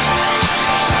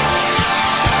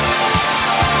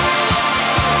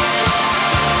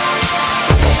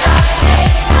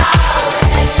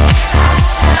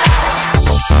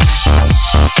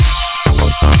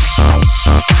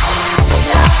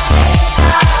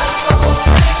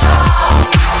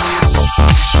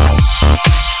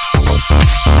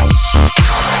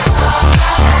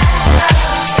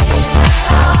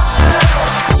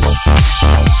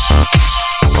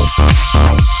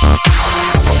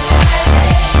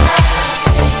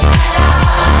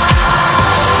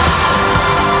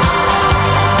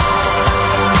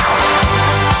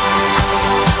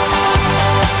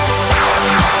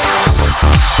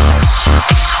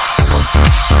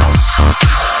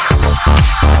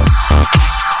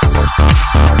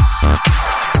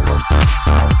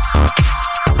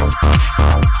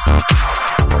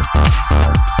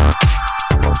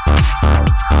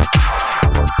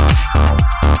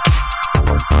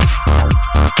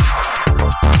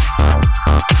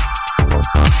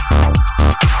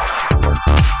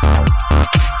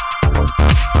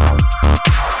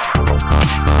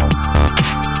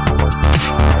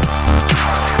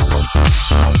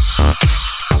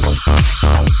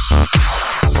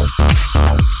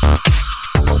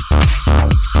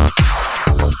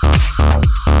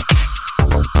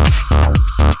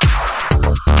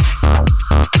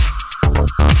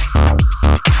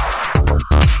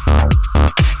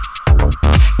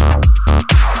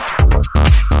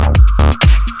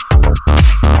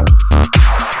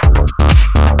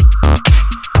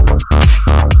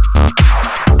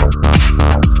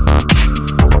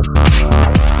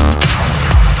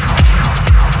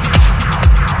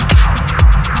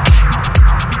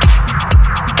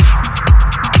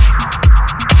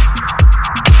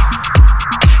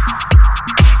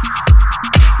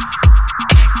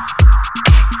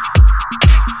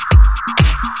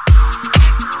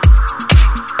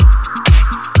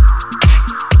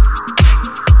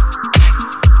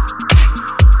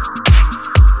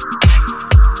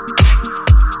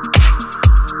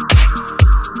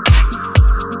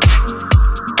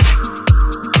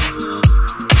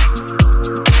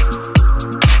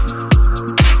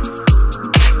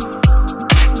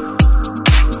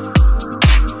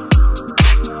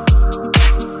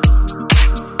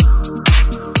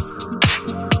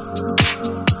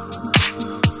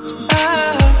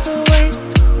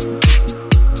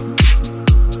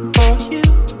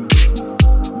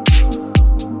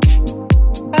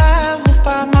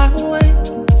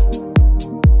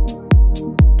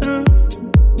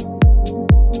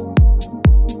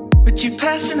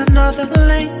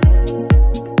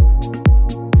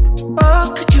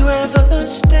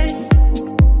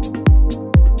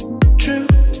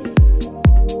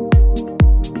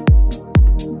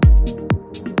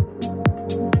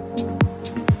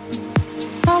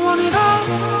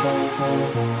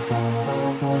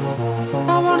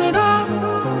 want it all.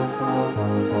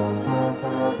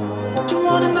 But you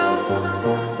wanna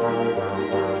know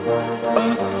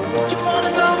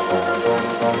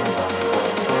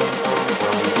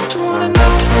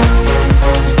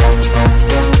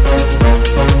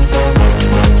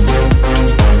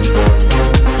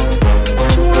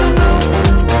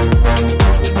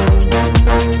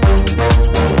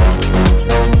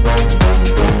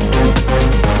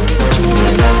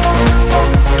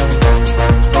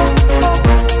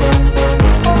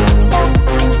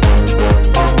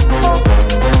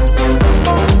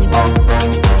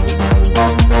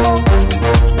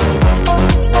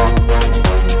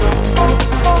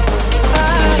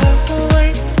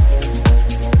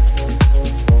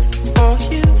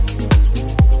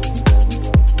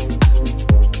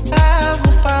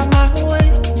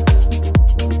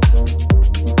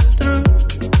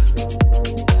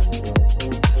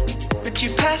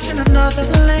another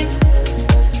lane.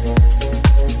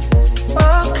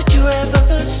 Oh, could you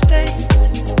ever stay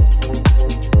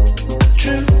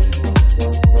true?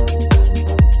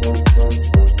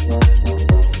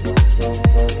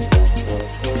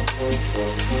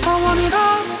 I want it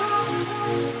all.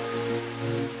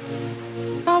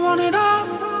 I want it all.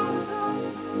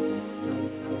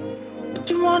 But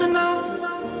you wanna know?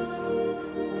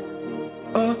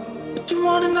 Oh, but you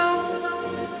wanna know?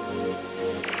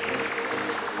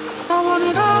 I want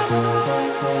it all.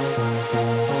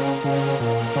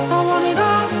 I want it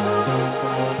all.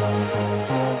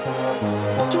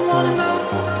 But you wanna know?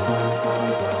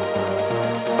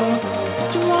 Oh,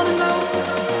 but you wanna know?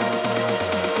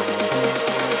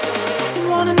 You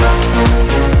wanna know?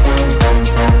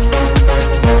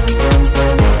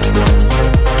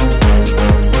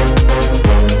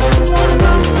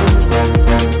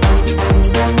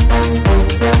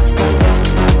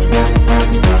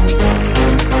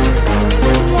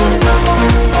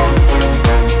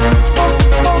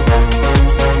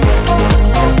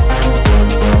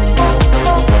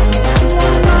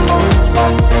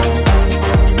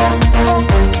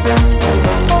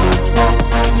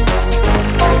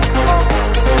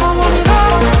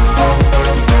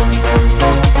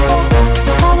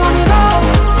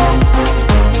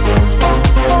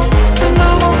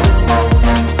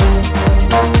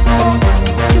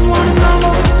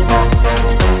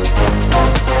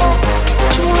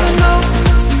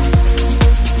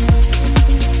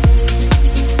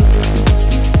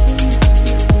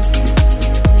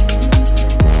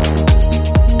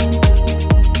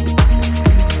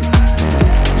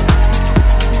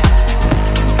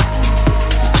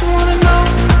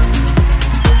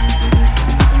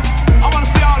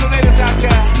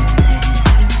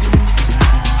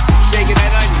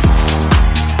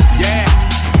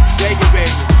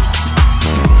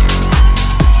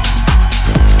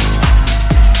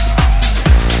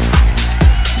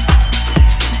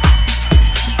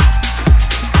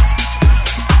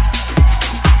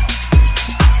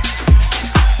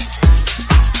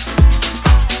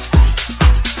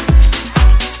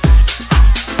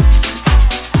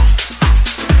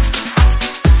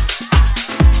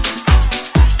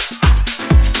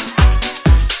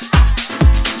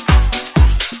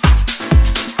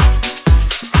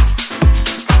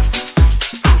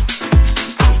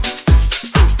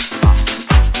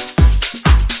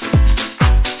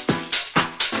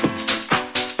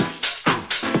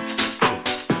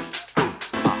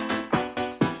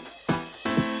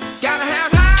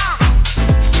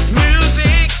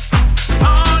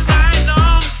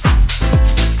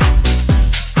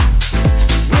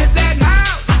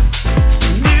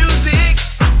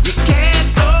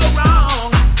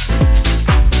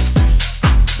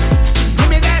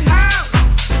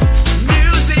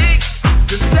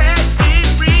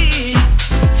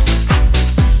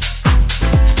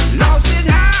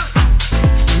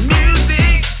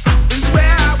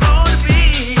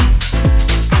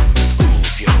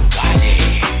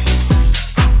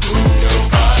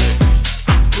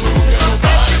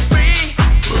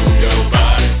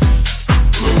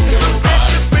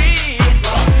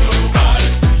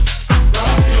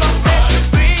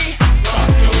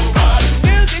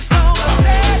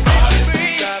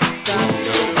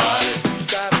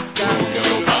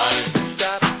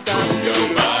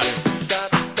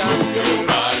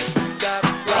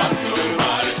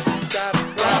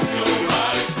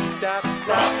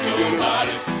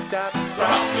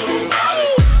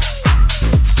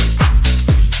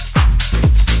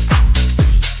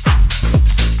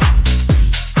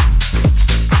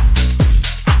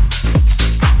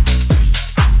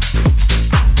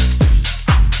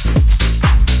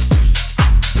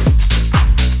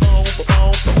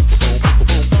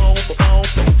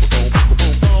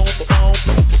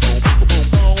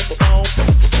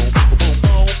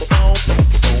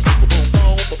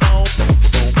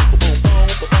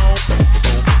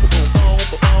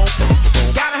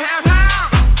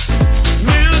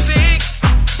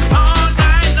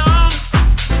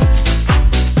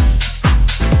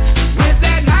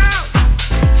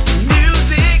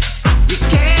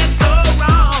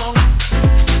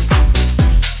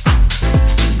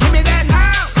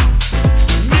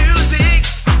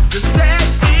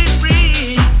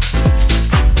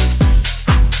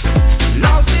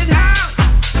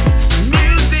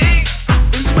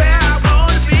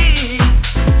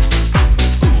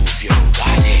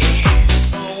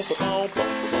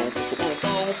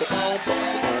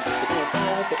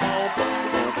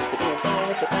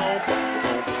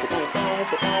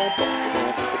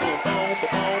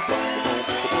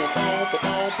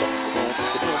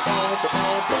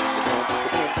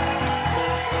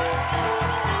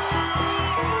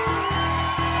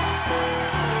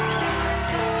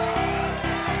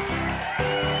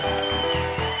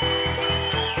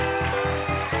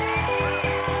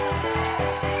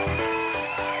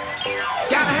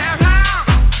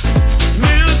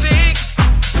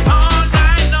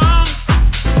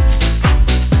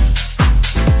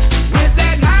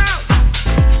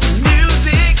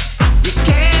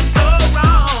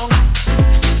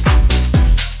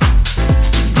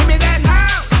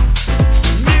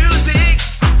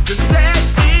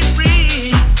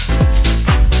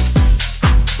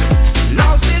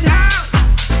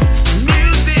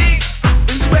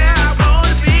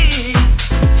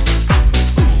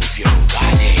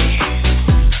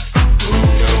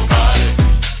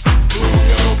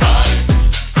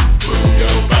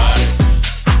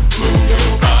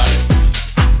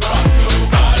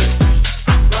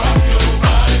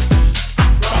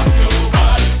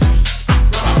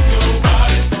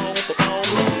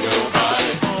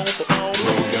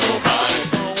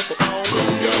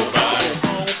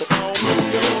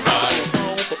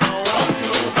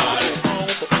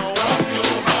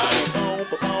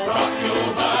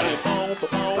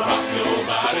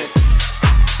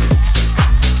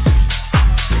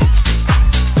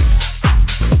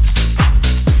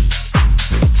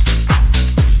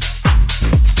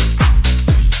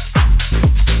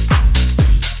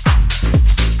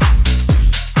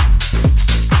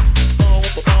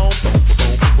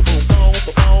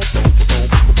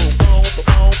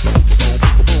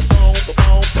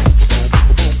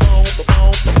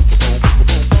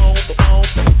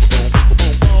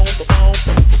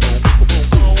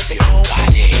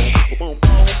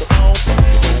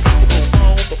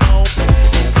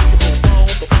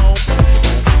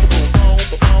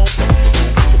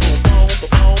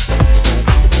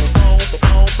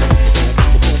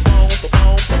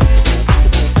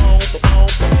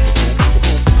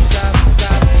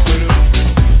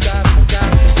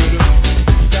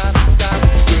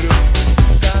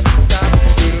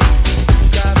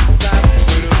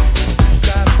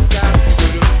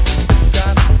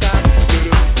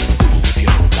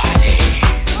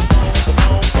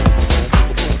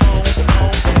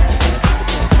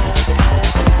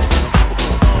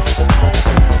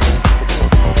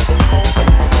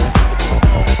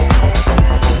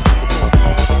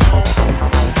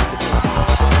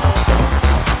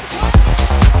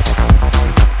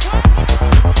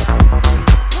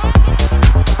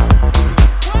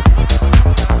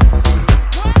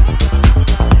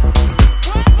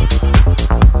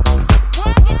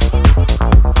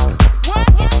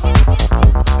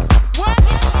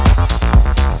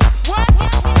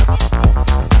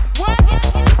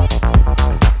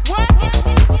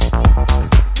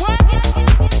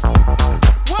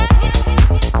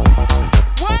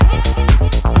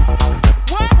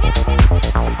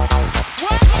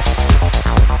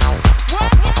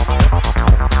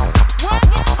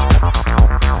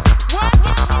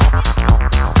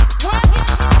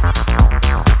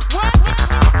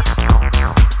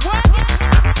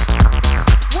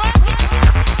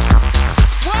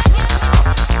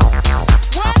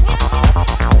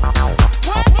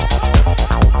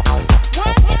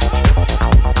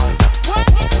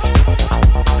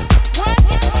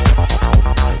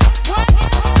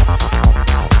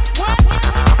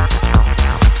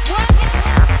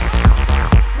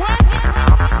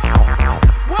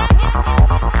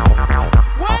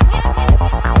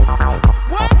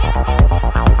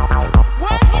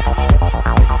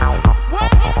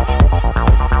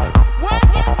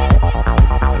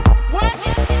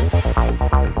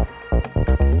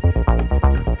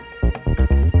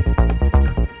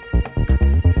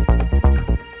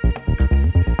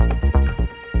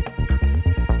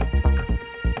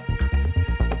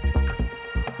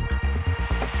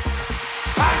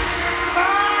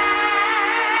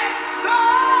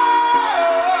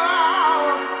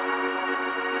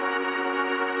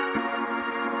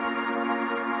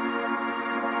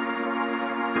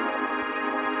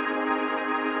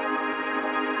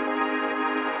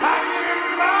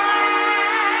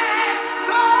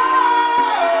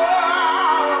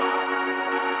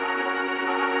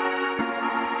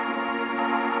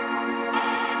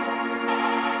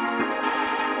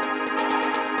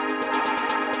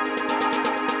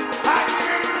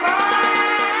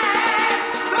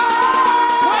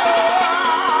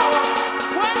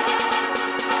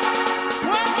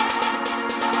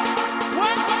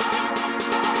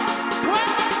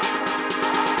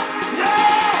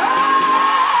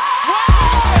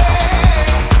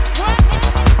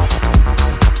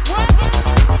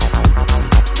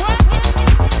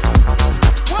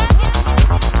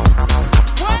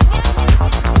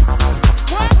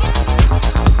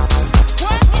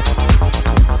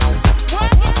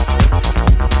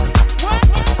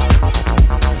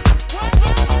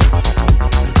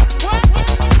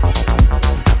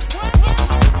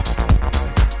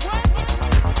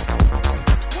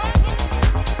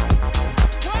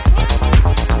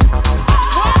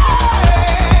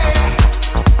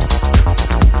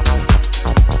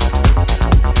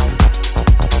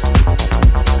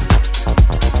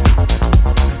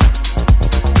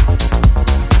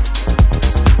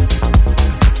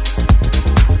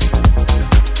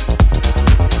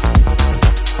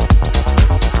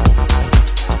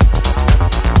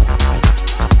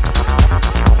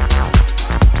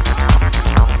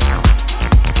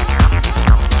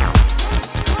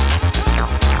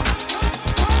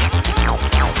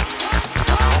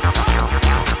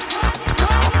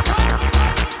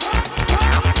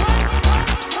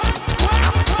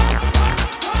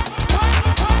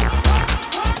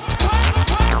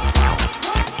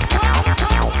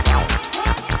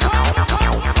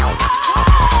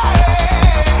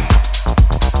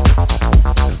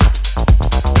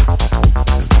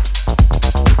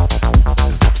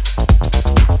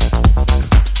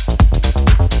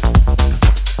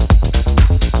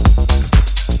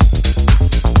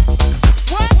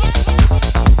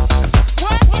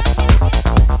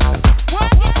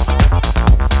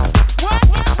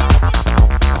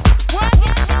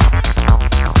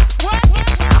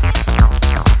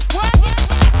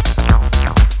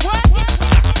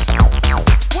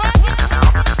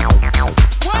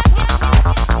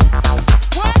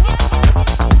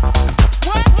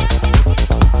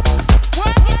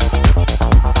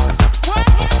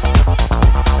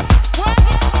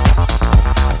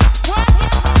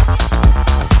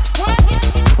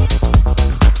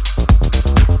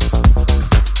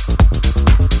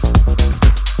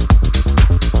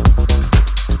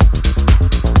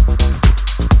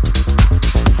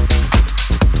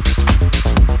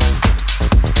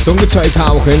 цай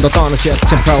таавах энэ 7 хоног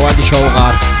Yalaltiin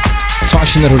шоугаар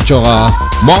цаашнаар хурж байгаа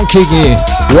Monki-гийн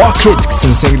Walk It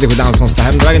гэсэн single-ийг удаан сонсдог.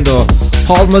 Харин дараагийн дуу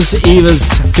Holmes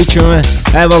Ives featuring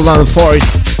Avalon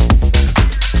Forest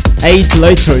 8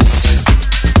 Letters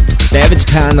David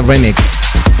Penn remix.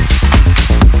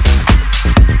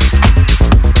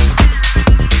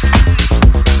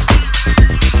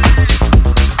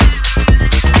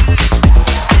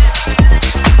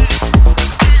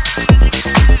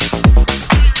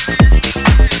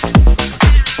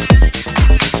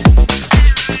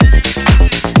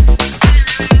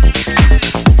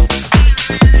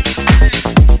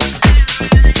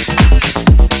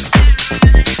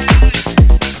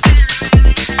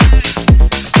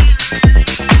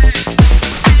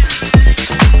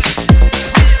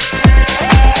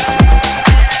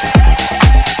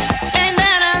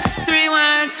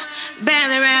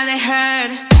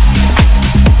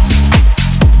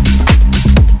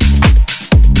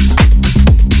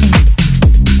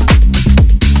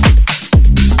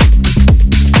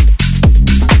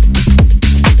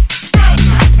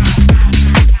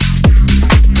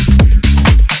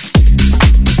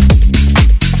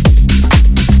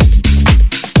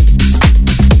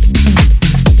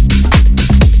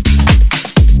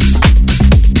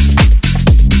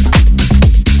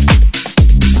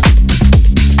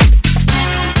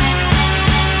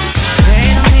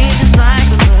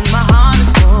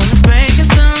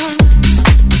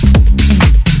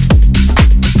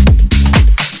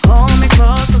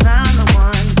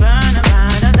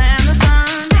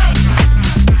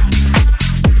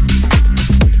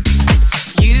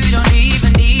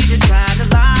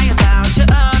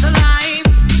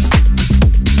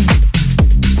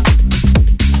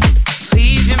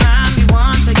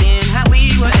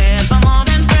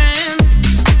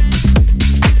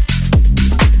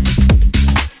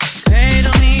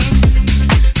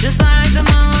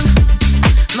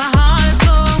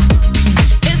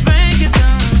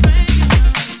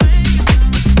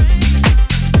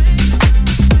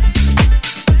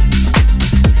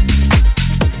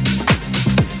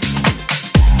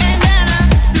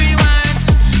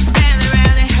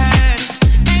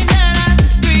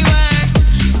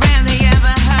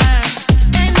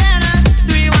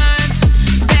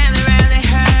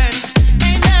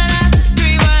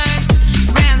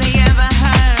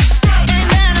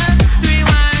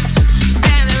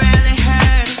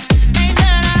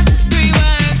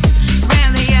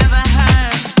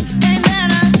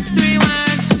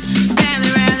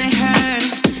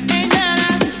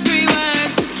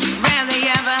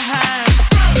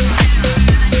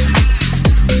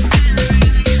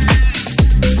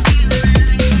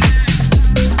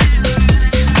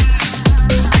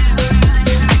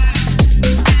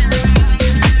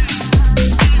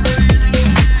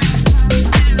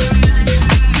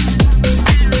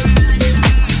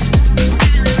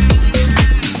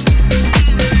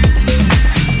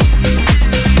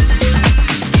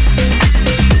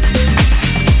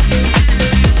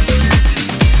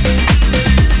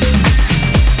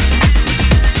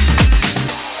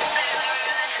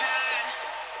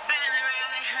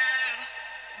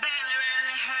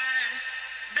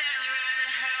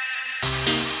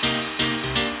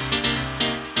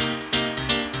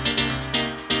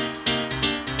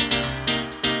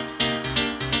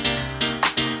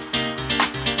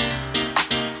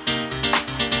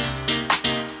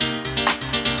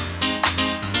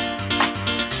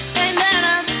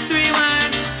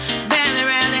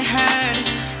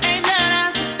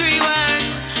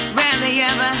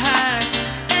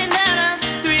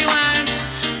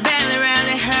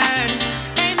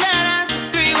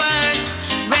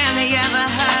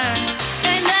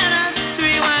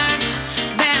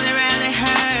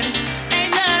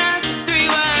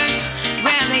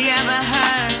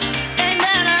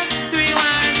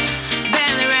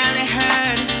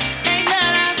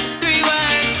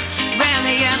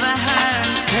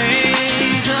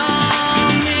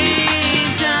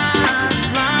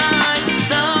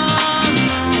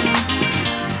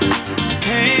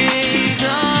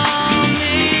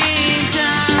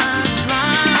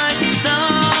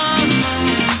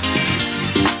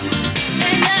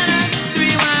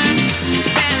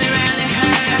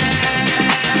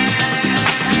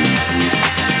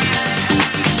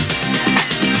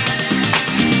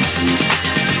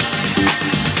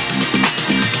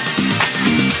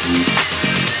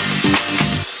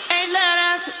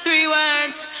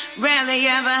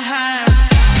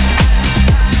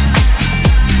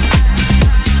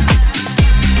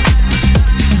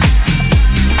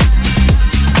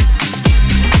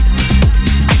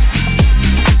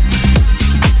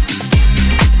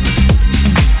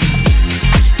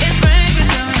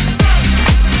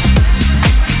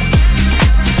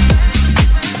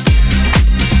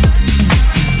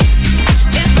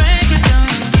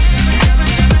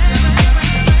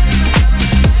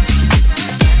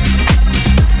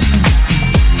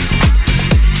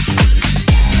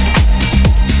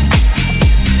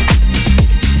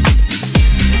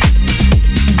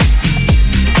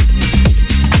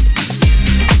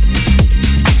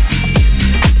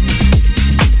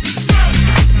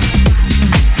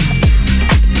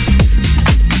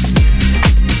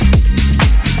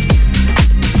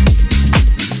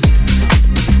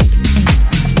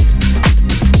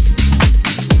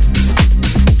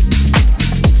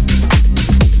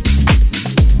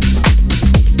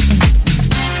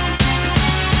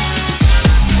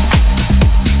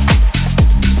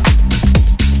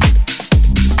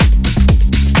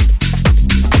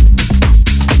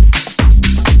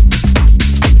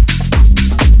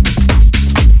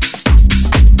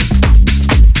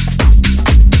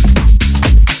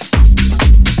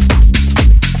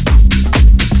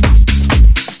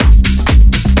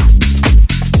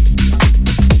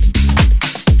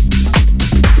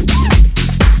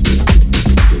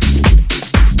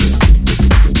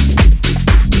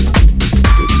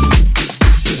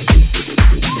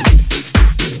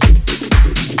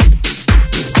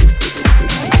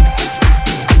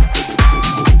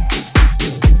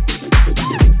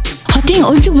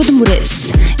 өнцөг болон бүрээс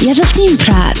Yalaltiin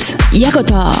Prydz. Яг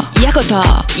одоо.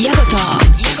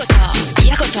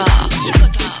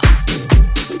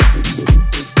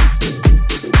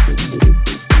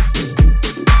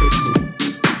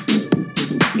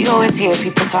 You always hear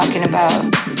people talking about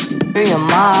free your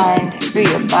mind, free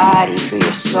your body, free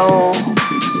your soul.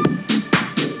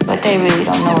 But they really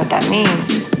don't know what that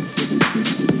means.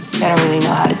 They don't really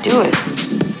know how to do it.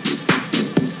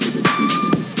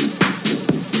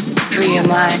 Free your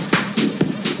mind,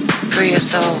 free your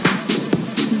soul,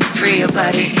 free your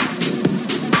body.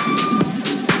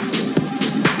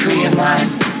 Free your mind,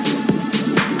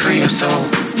 free your soul.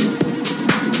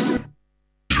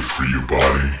 Free your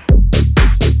body.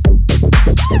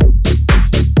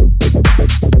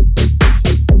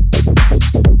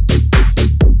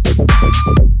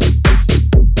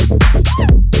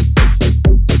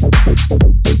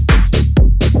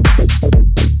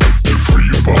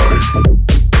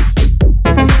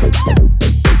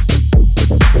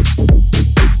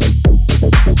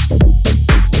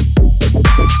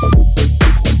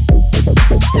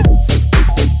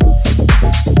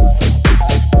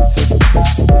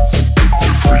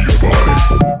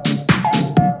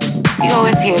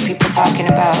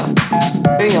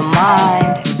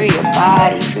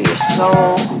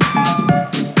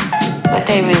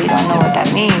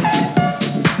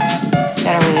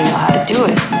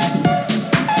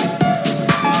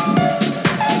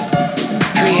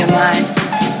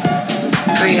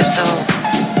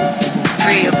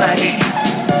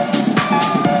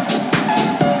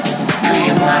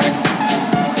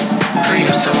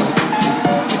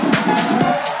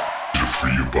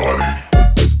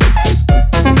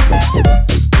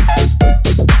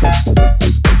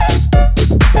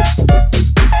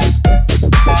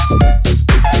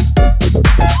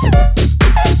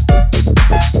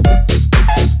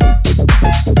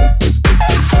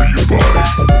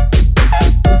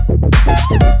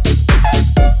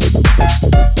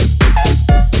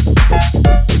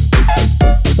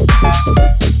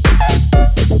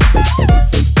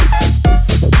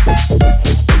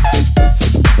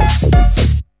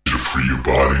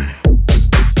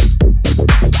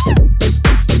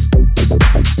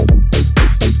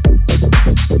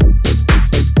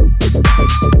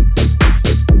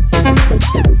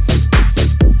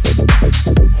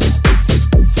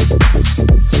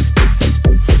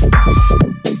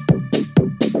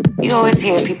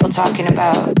 Talking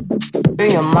about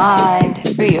free your mind,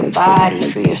 free your body,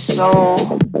 free your soul.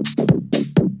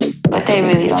 But they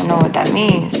really don't know what that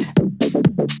means.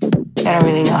 They don't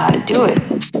really know how to do it.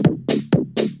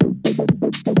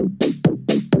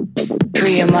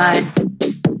 Free your mind,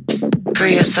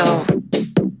 free your soul,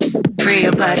 free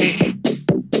your body.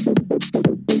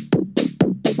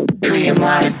 Free your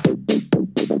mind,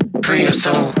 free your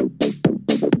soul.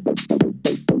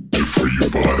 Free your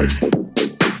body.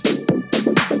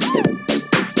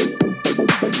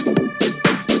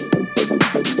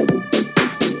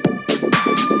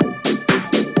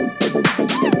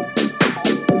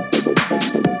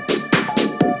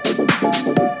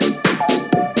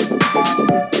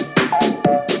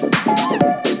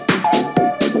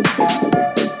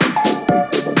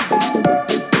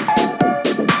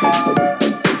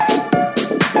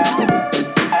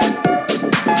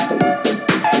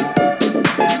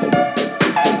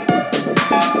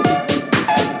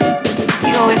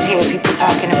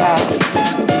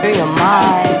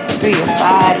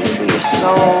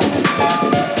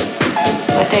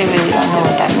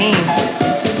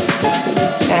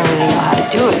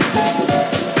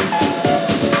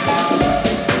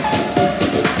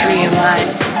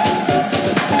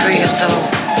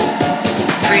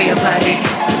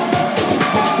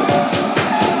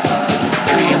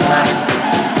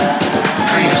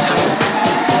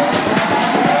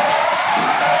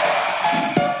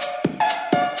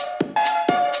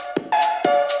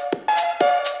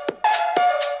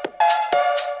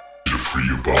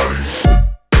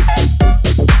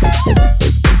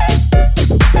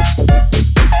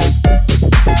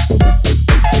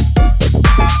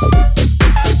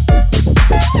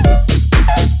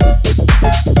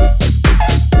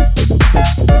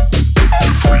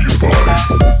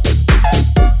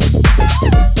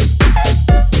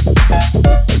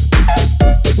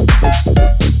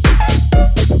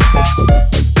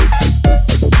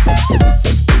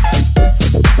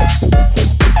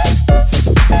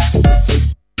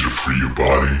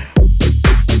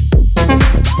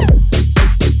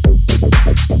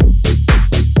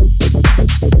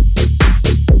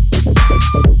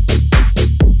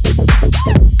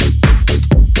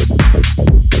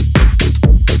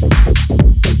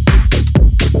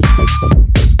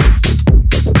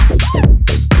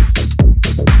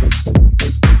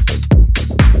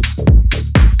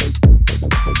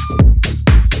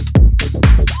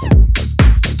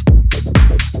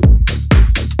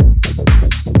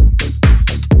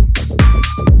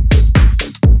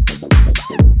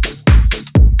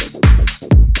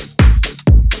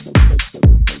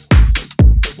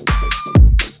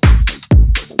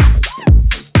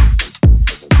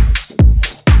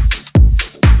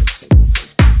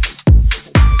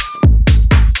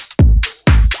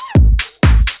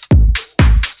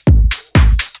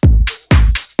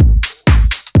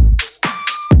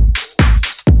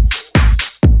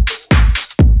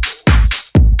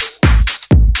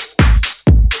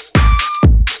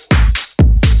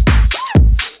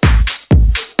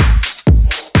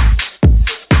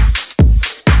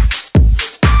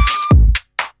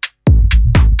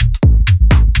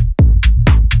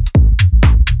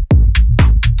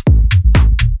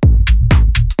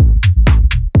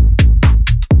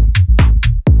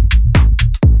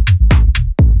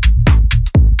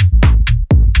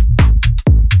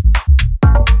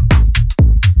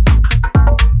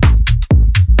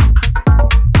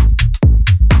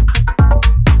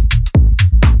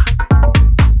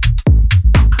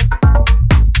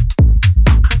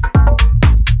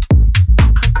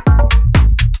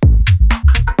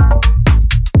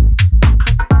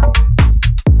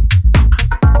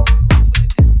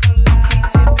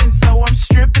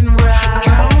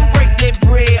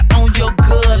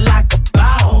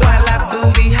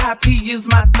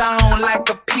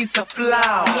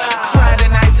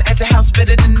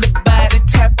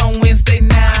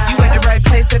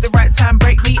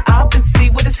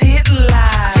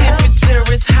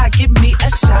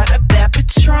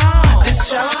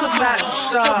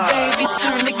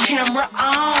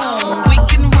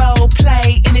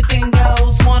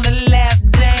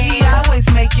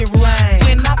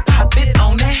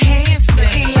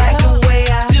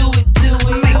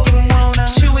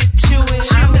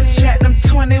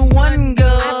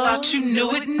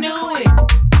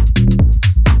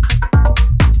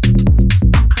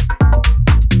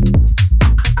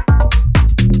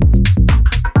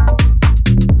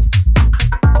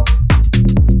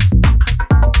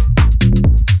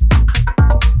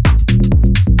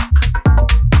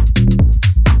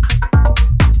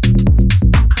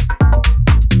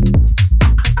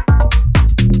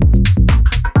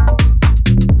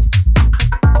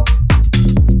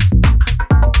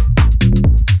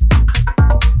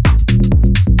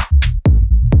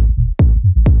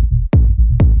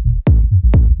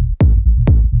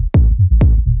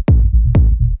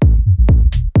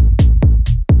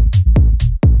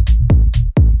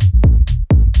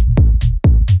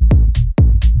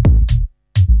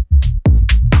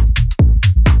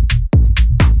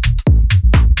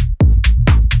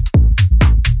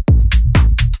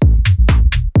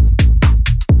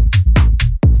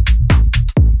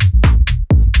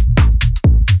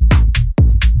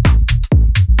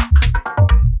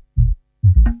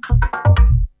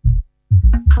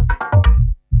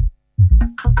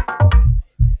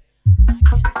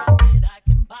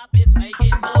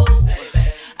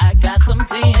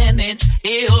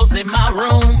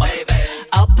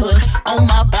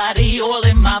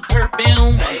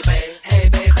 perfume. Baby, hey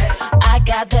baby, I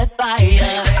got that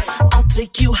fire. I'll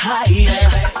take you higher.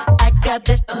 I got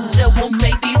that that will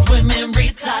make these women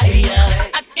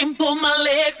retire. I can pull my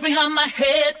legs behind my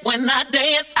head when I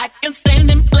dance. I can stand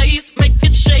in place, make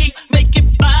it shake, make it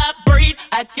vibrate.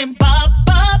 I can pop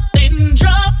up, then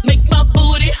drop, make my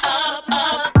booty hop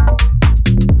up.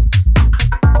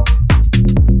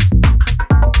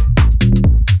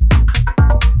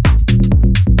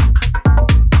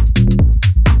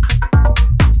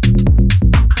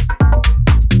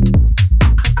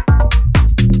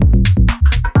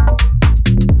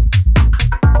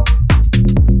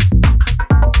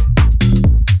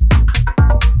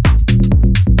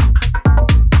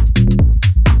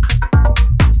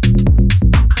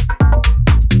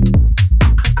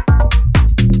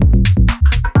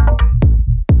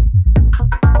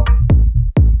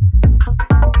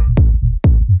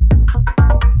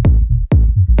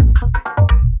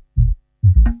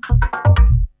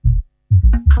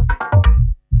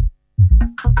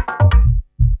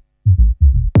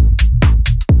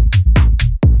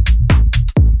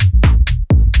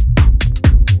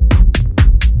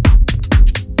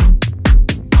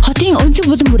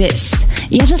 Болон бүрээс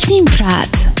Yalaltiin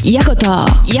Prydz яг одоо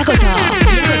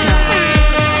Floyd,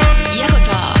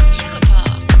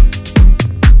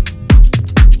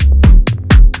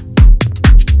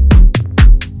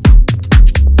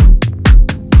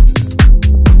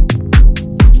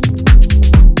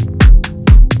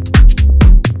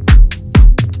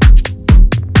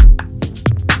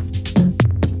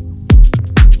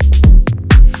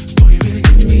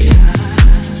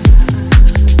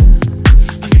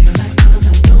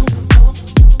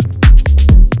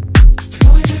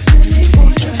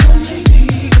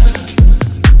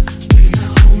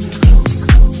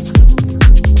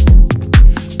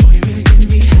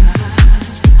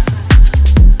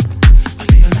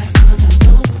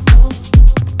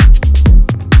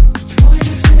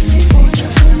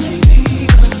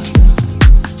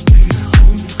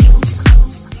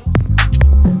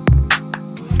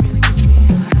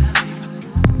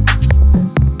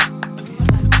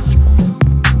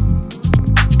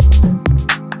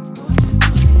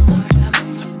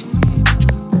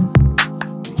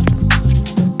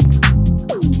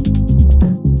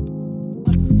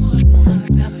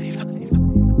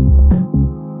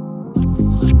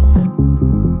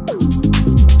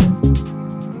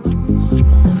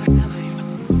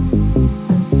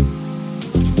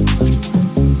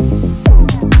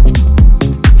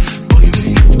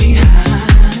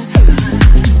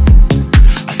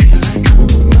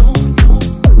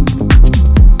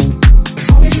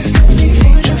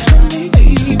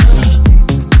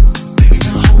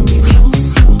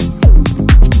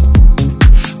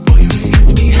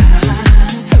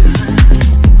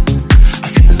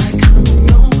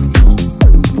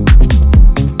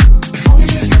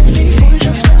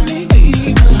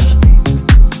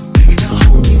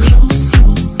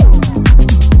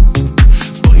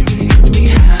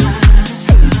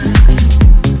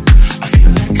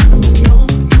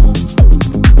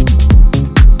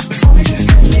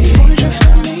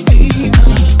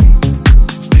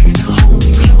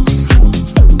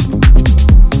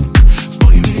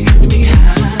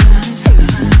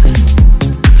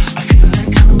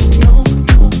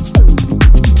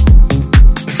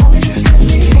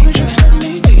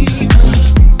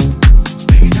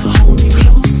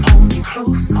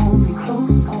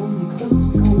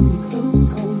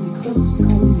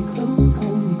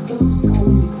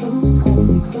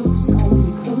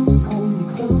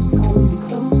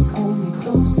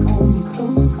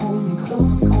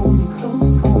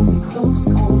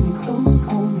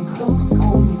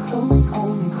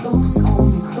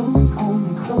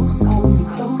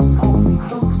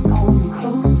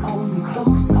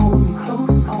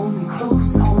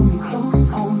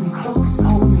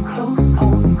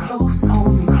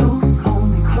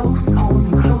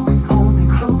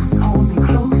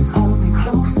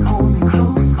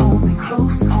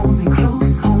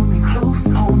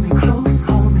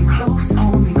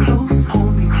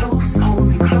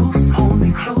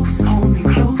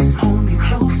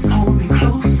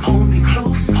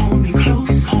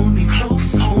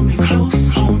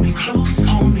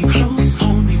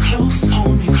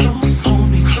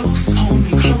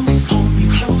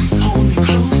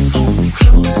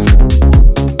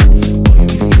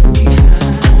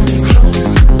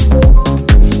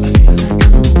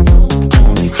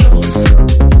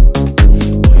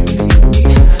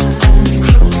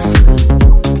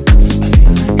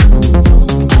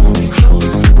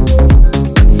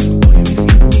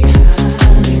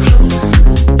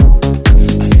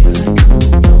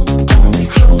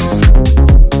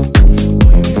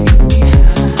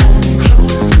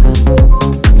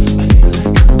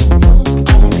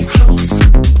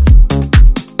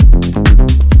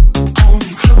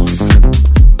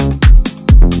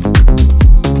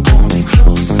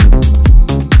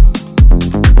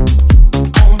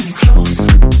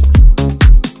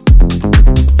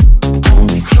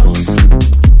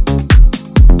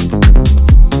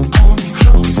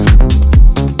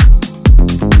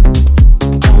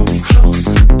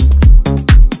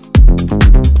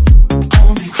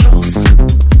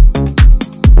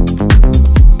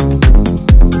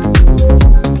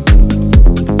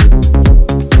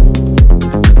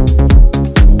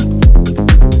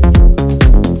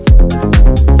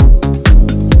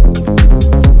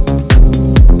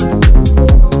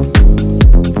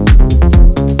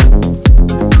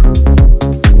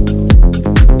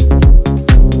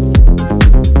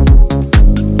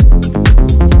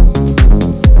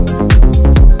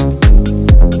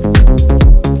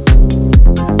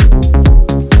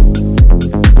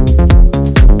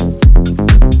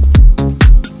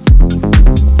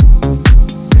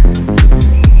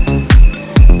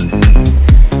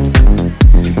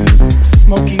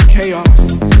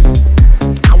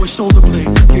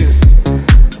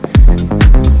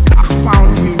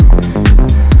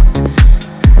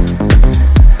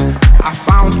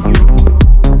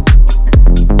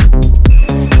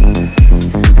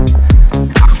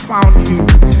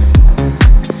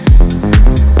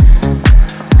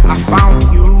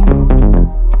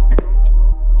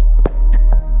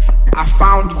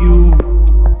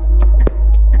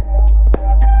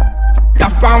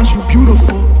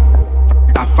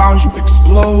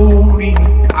 exploding.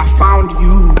 I found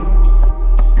you.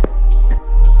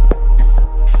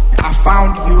 I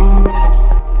found you.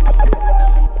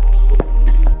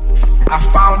 I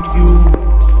found you.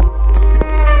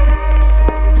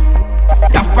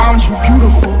 I found you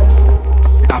beautiful.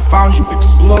 I found you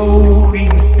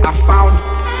exploding. I found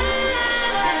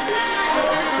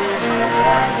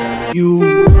you.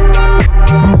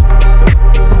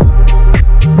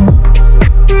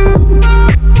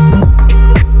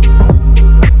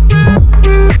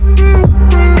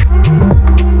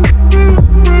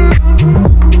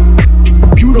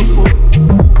 Beautiful,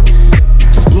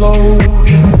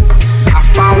 exploding. I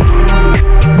found you.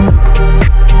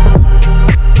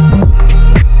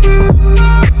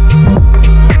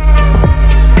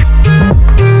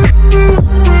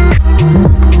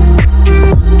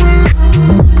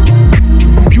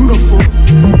 Beautiful,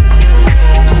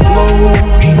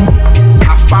 exploding.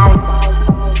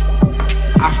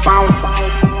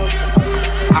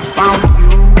 I found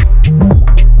you.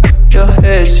 Your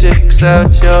head shakes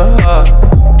out your heart.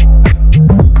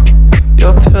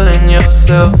 You're pulling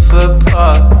yourself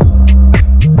apart.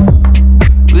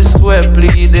 With sweat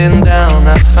bleeding down,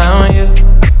 I found you.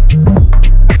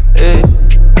 Hey,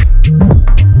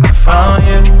 I found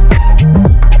you.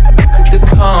 Look at the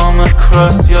calm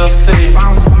across your face.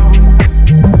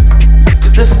 Look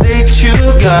at the state you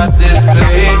got this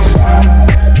place.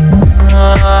 I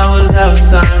was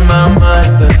outside my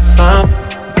mind, but I found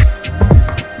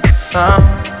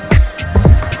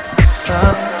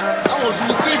I want you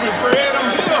to see me, Fred. I'm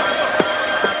here.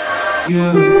 you.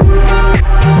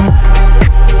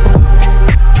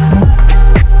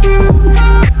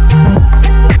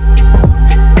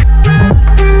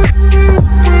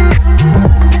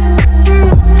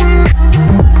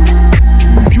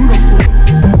 Beautiful,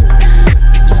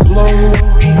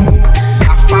 exploding.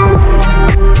 I found you.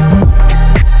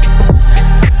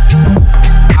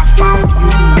 I found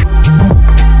you.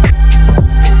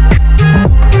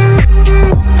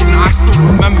 And I still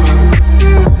remember.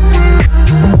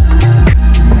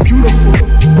 Beautiful,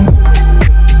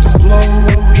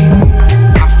 exploding.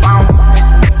 I found you.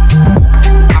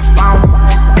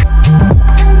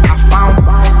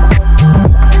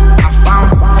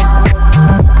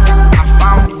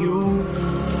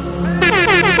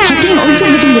 Хотын өнцөг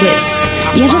бүлэн бүрээс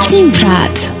Yalaltiin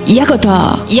Prydz. Яг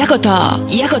одоо.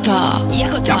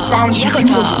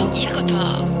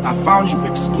 I found you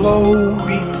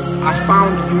exploding. I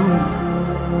found you.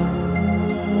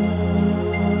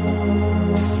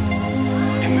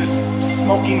 In this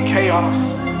smoking chaos,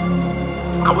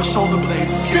 I was shoulder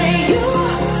blades. Say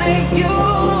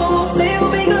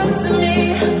you'll be good to me.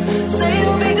 Say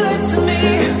you'll be good to me.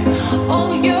 Oh,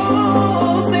 you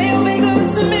say you'll be good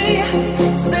to me.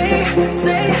 Say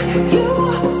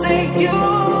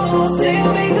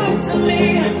you'll be good to me.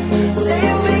 Say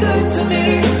you'll be good to me.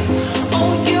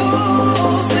 Oh, you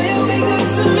say you'll be good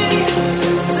to me.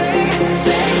 Say.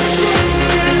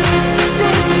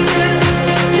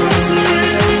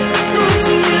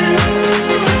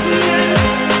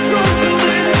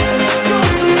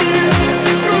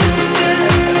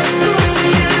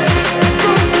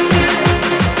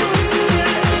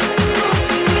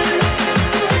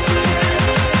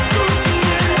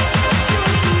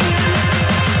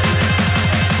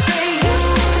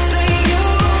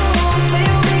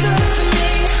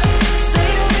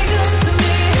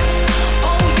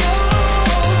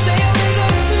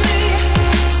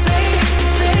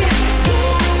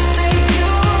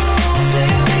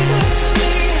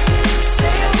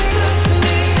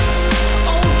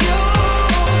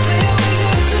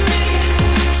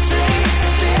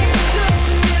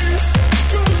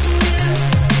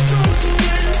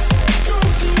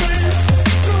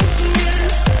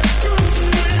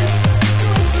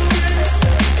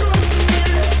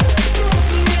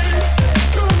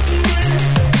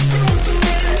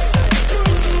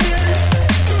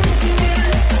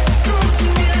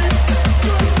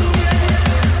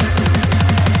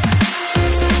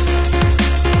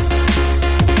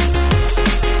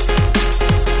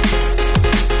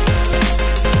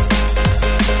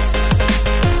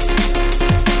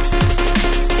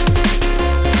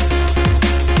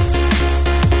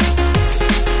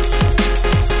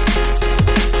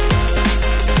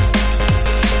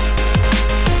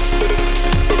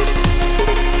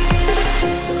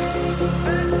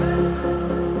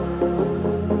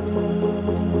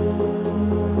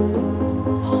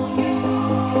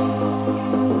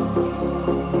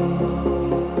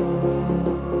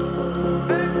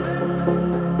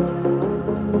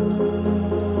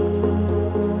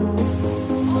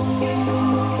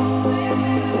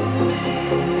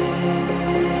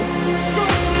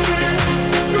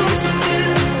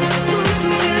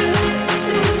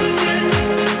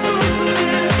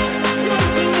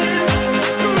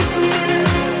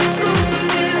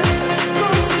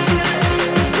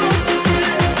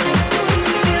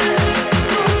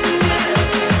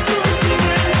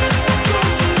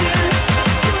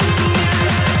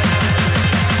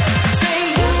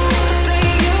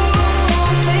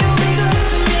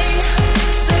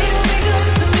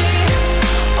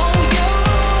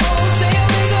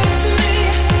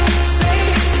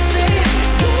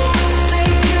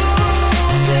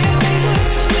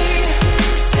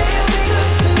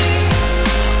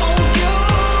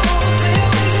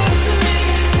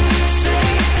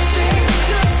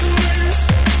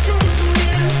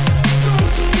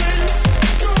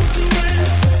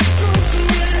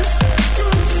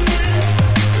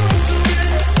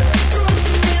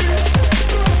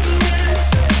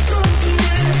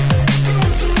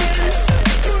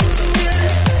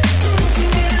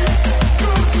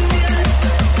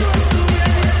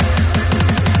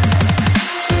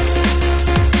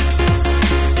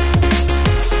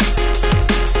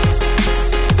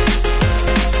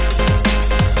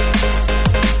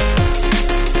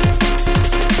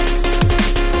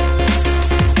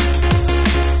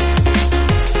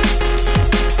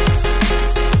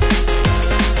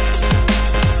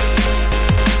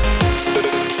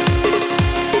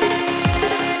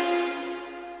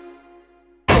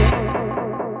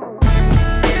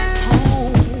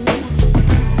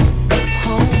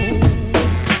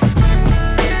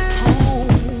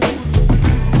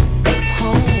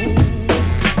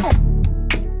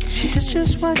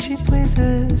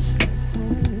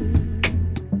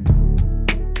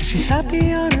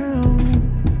 her own.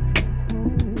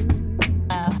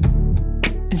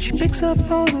 And she picks up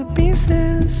all the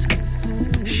pieces.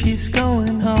 She's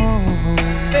going home.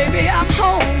 Baby, I'm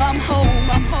home, I'm home,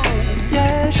 I'm home.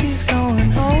 Yeah, she's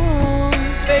going home.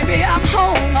 Baby, I'm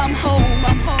home, I'm home,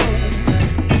 I'm home.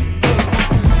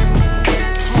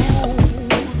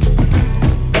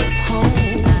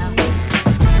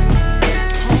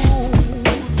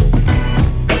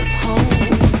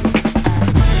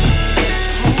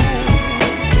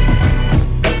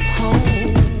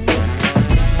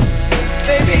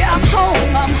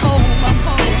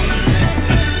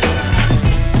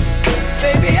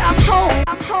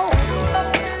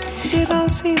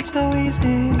 Seems so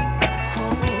easy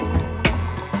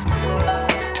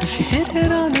till she did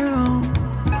it on her own.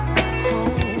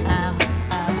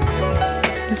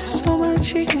 There's so much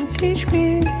she can teach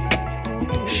me.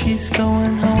 She's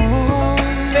going home.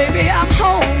 Baby, I'm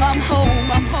home, I'm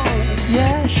home, I'm home.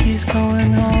 Yeah, she's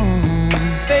going home.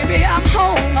 Baby, I'm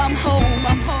home, I'm home,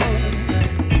 I'm home.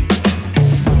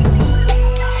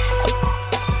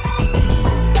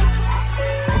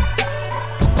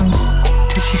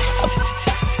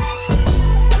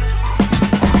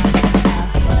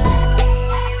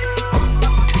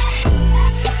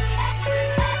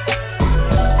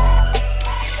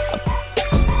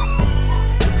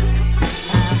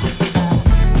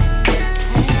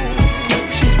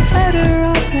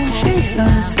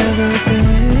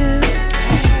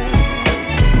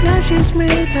 She's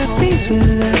made at peace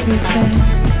with everything.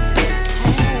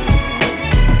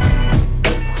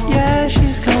 Yeah,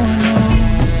 she's going home.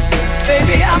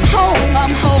 Baby, I'm home,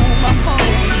 I'm home, I'm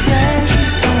home. Yeah,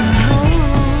 she's going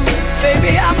home.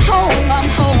 Baby, I'm home, I'm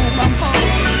home, I'm home.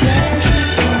 Yeah,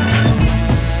 she's going home.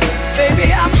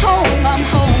 Baby, I'm home, I'm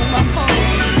home, I'm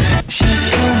home. She's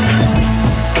going home.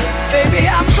 Baby,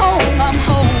 I'm home, I'm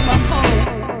home, I'm home.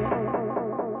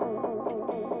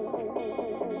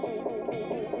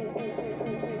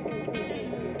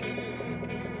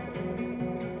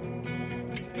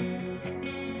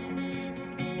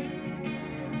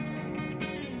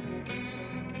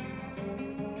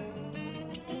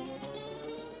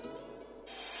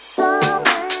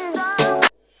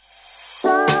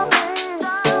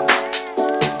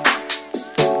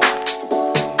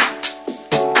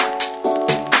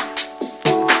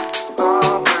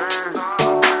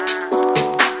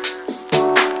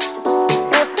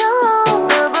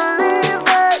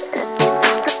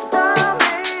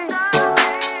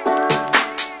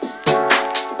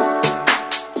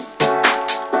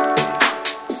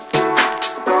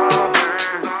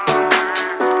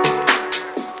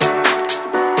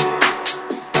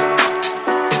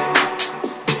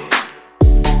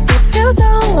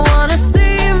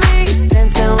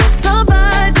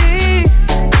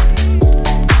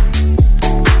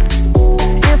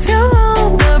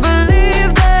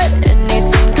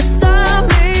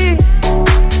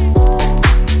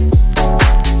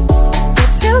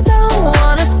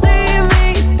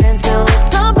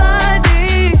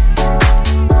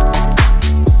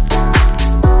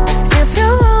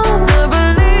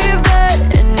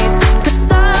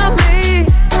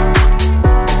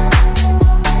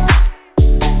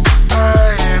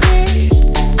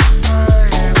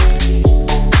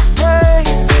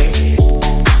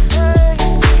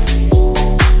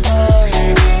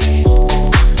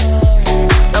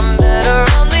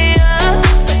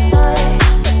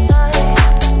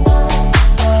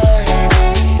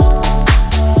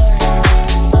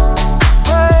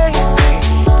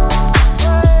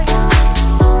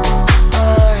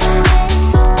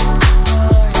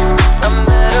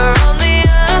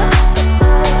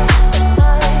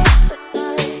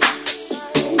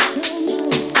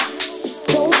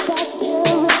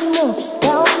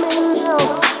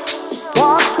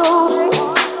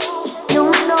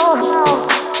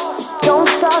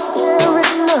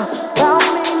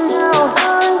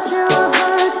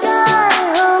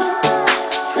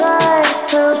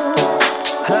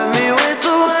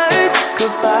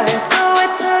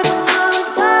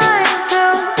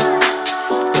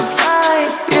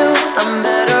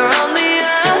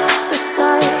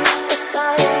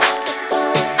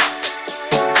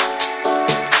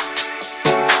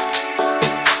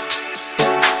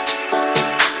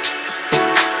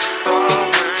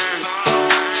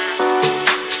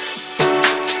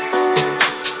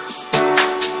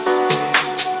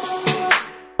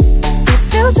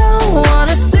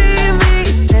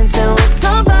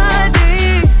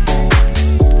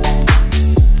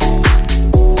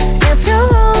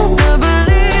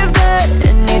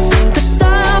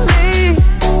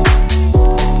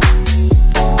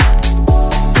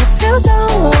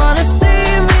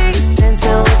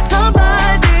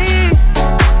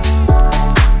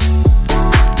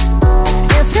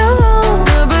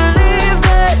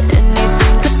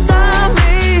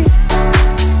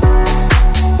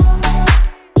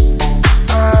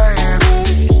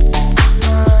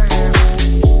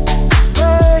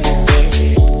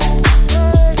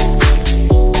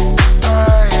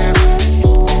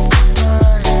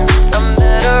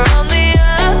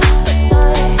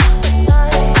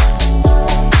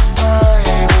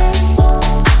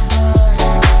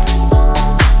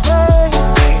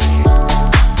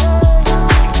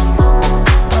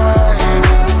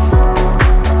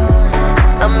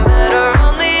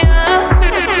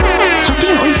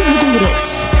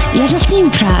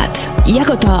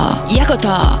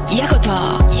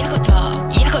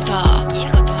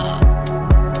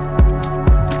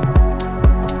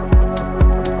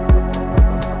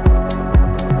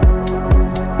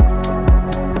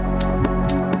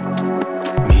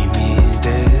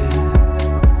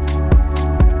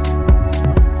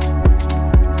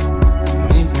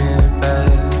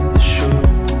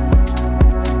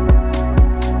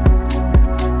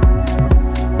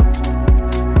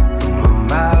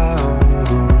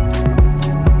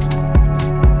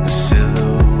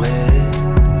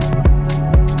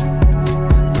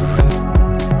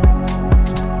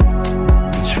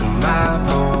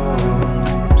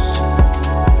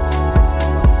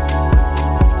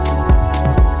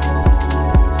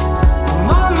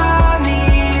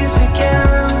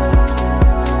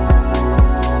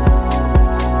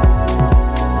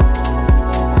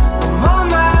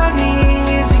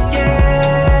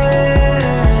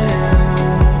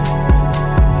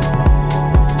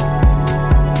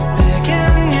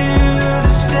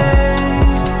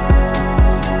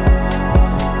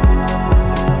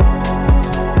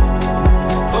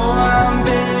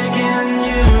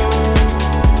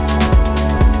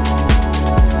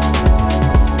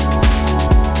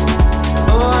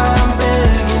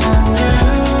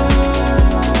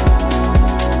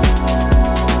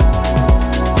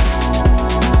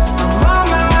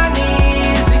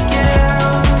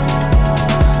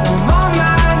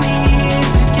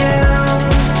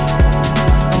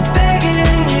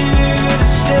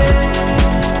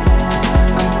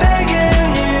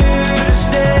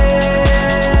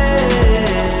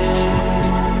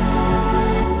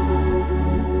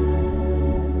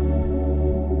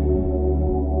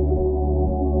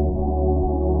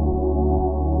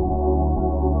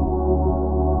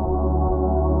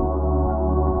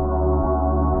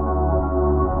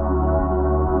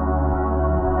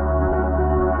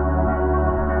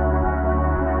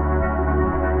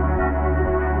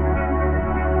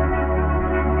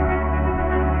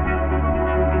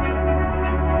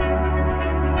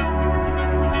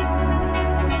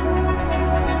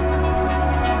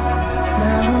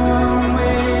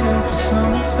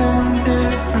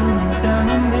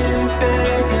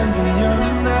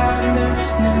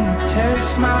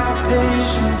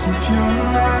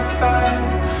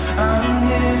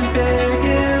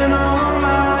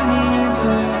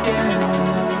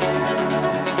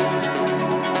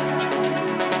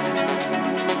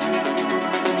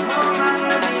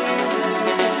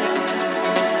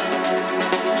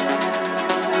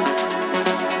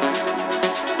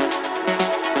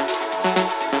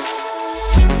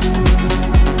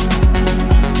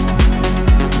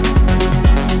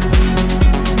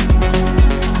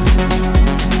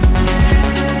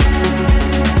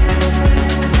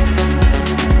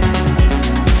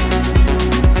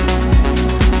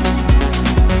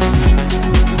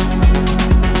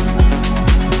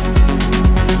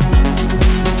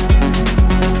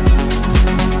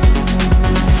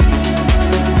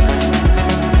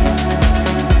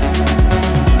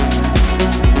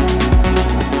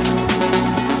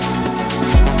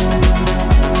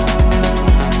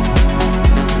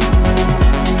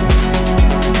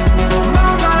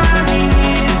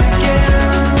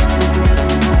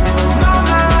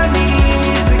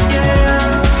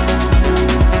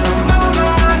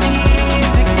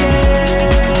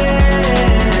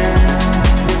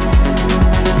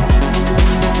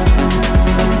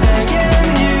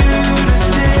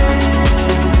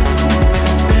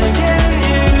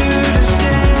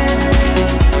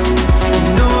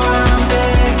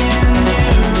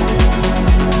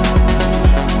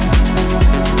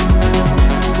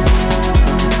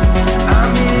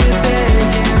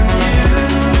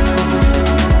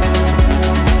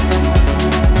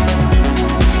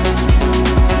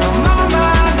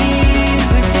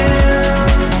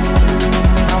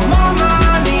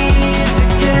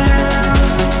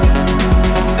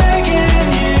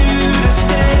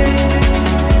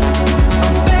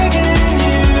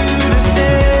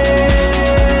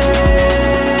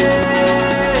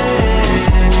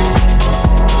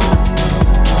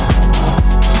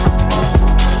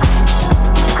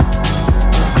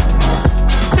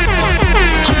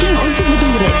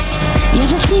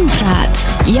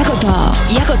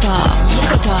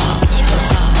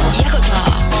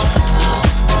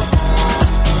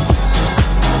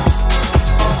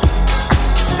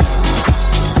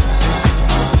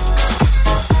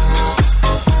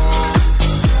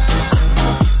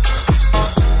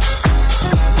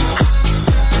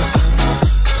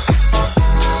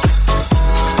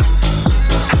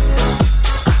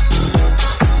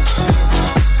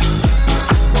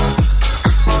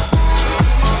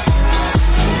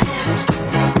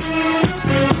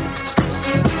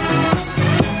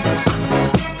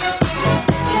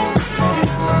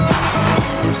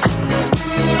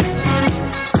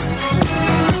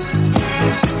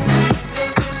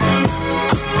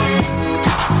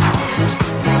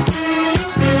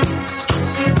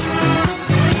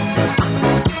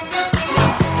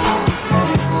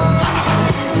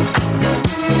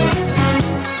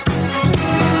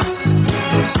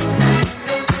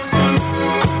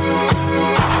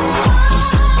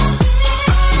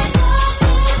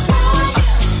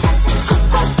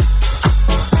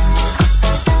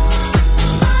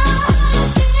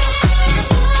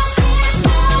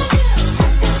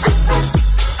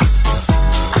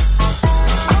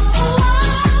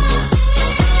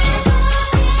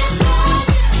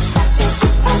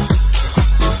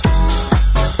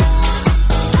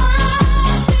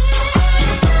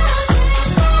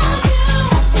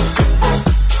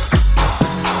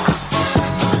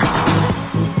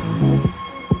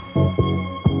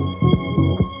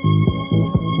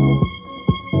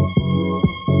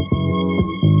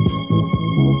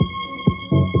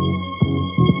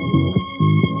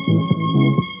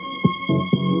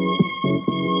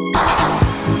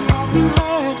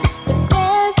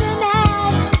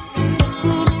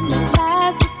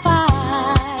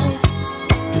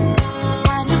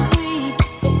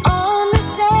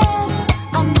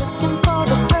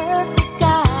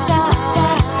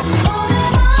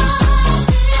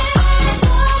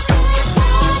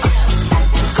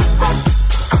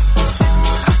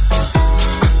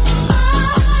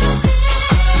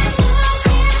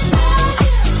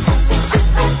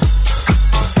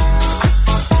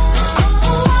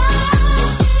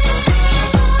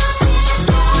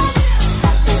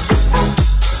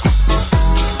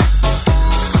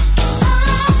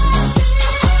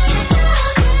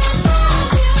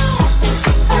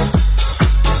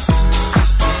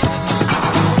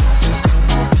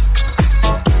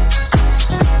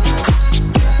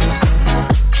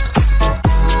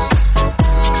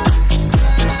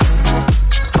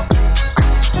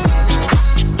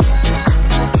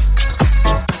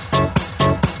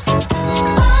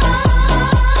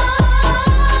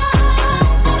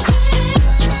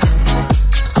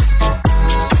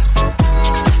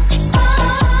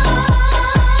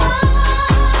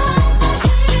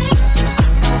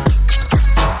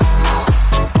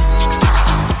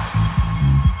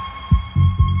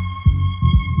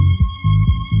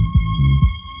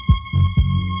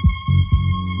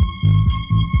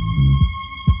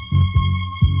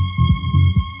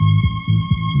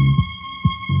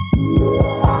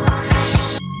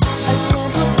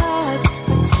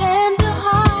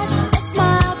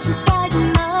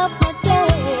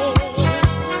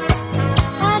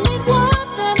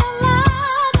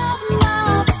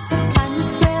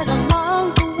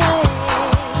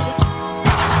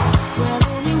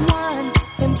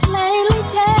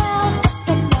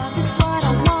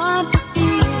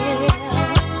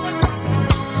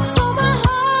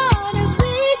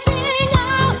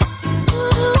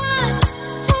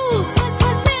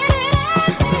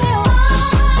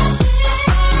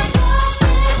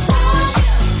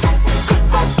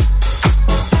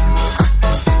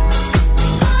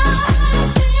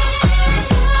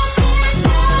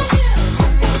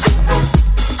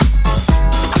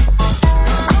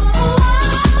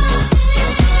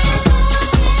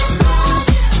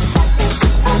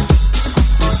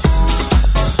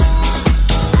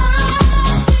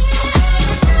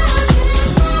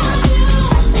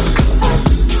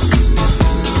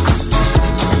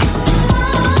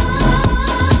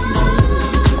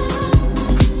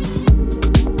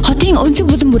 Монголчуудын өнцөг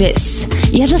булан бүрээс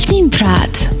Yalaltiin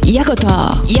Prydz. Яг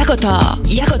одоо.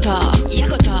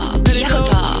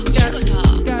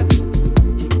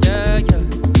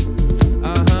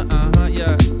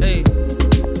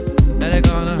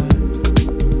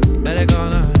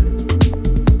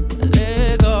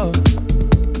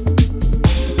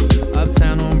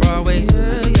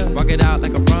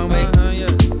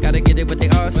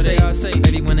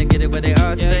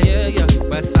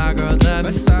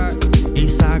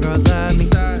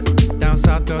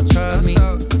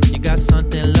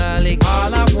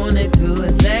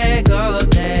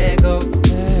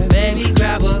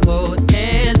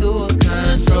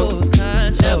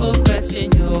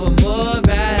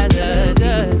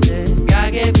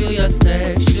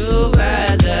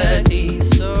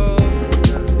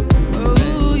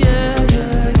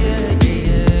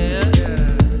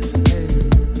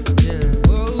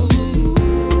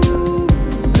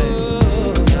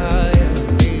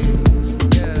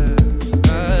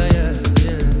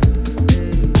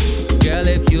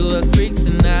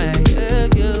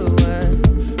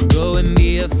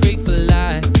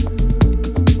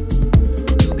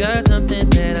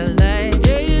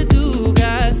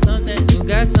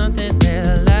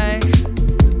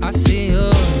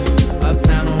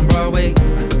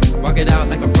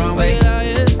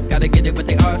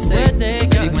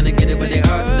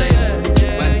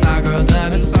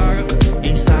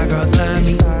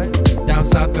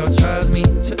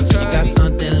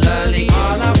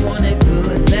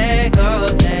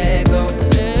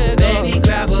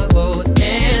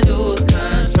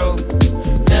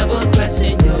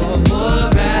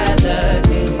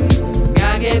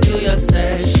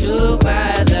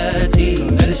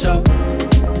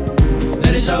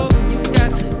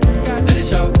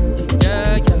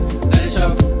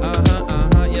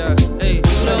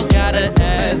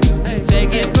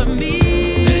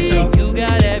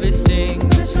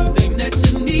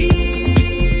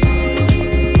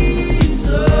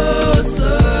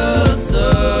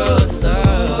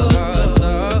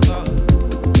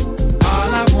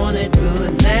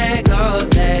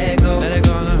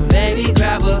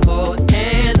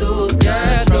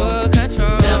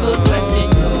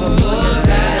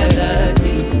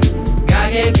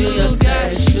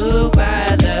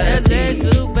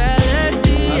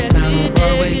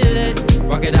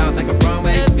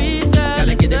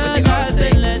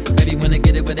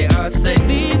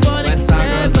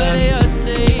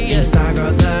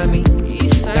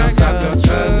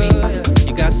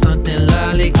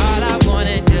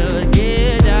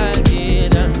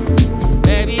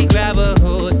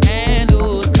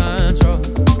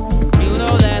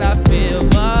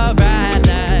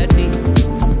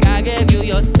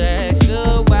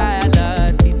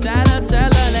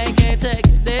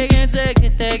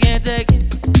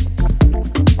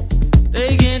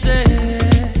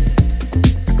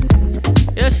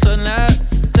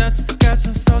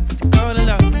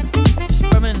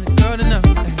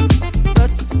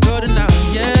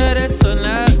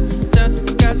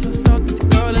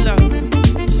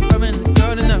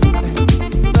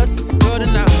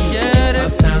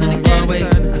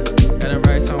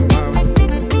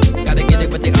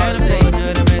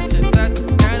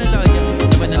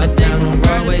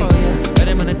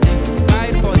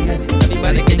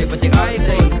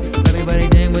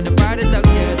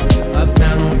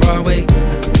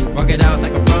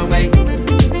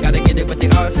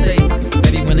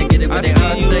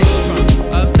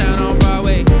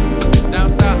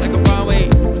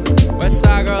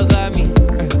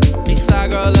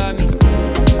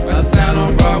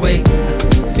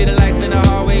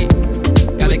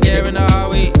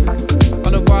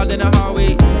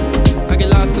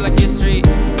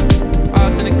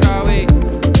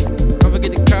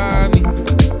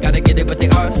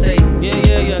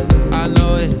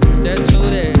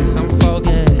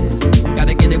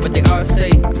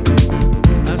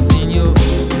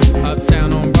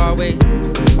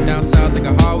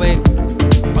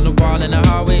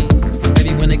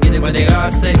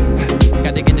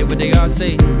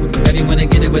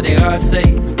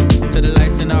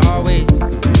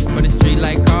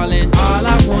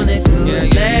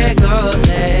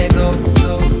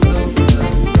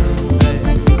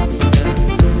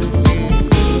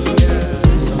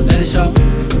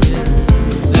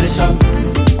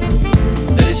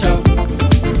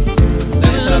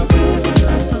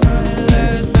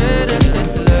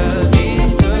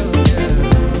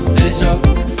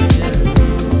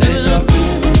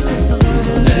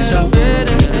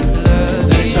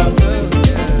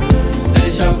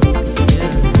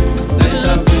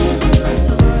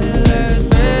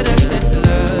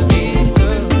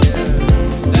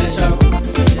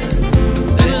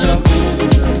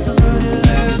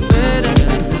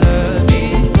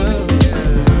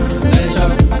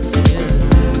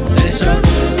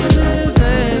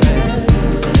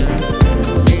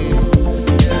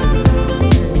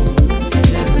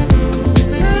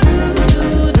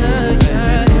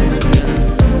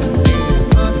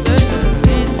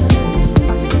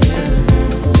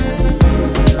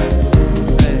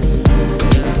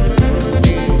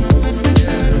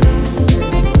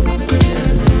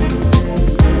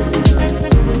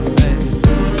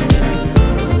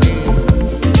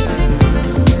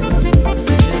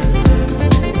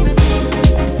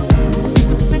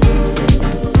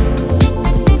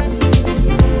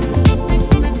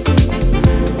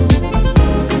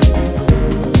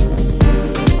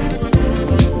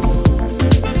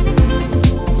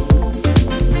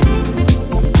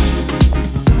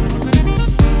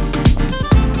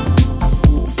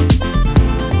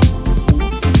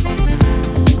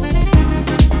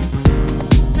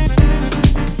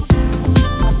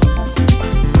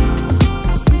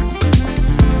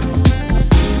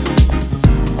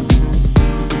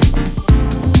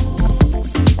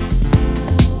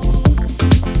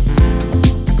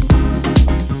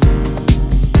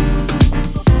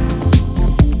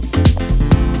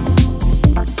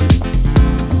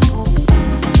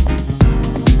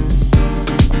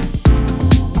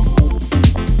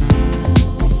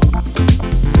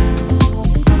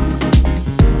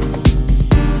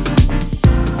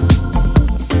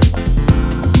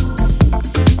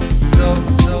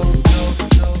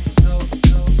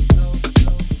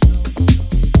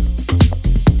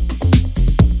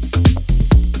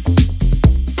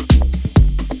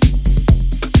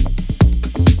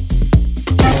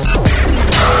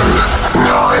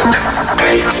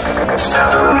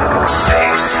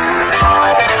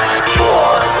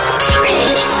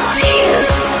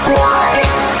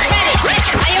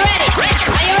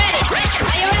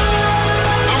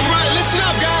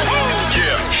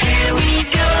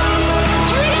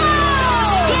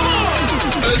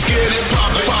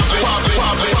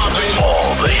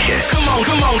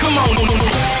 Come on.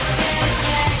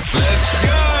 Let's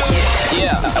go.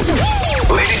 Yeah.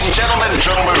 Ladies and gentlemen.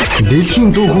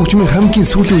 Дэлхийн дуу хөгжмийн хамгийн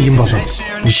сүүлийн юм болов.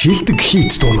 Шилдэг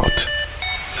хит дуунууд.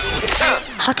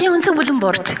 Хотын өнцөг бүлэн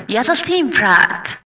борт Yalaltiin Prydz.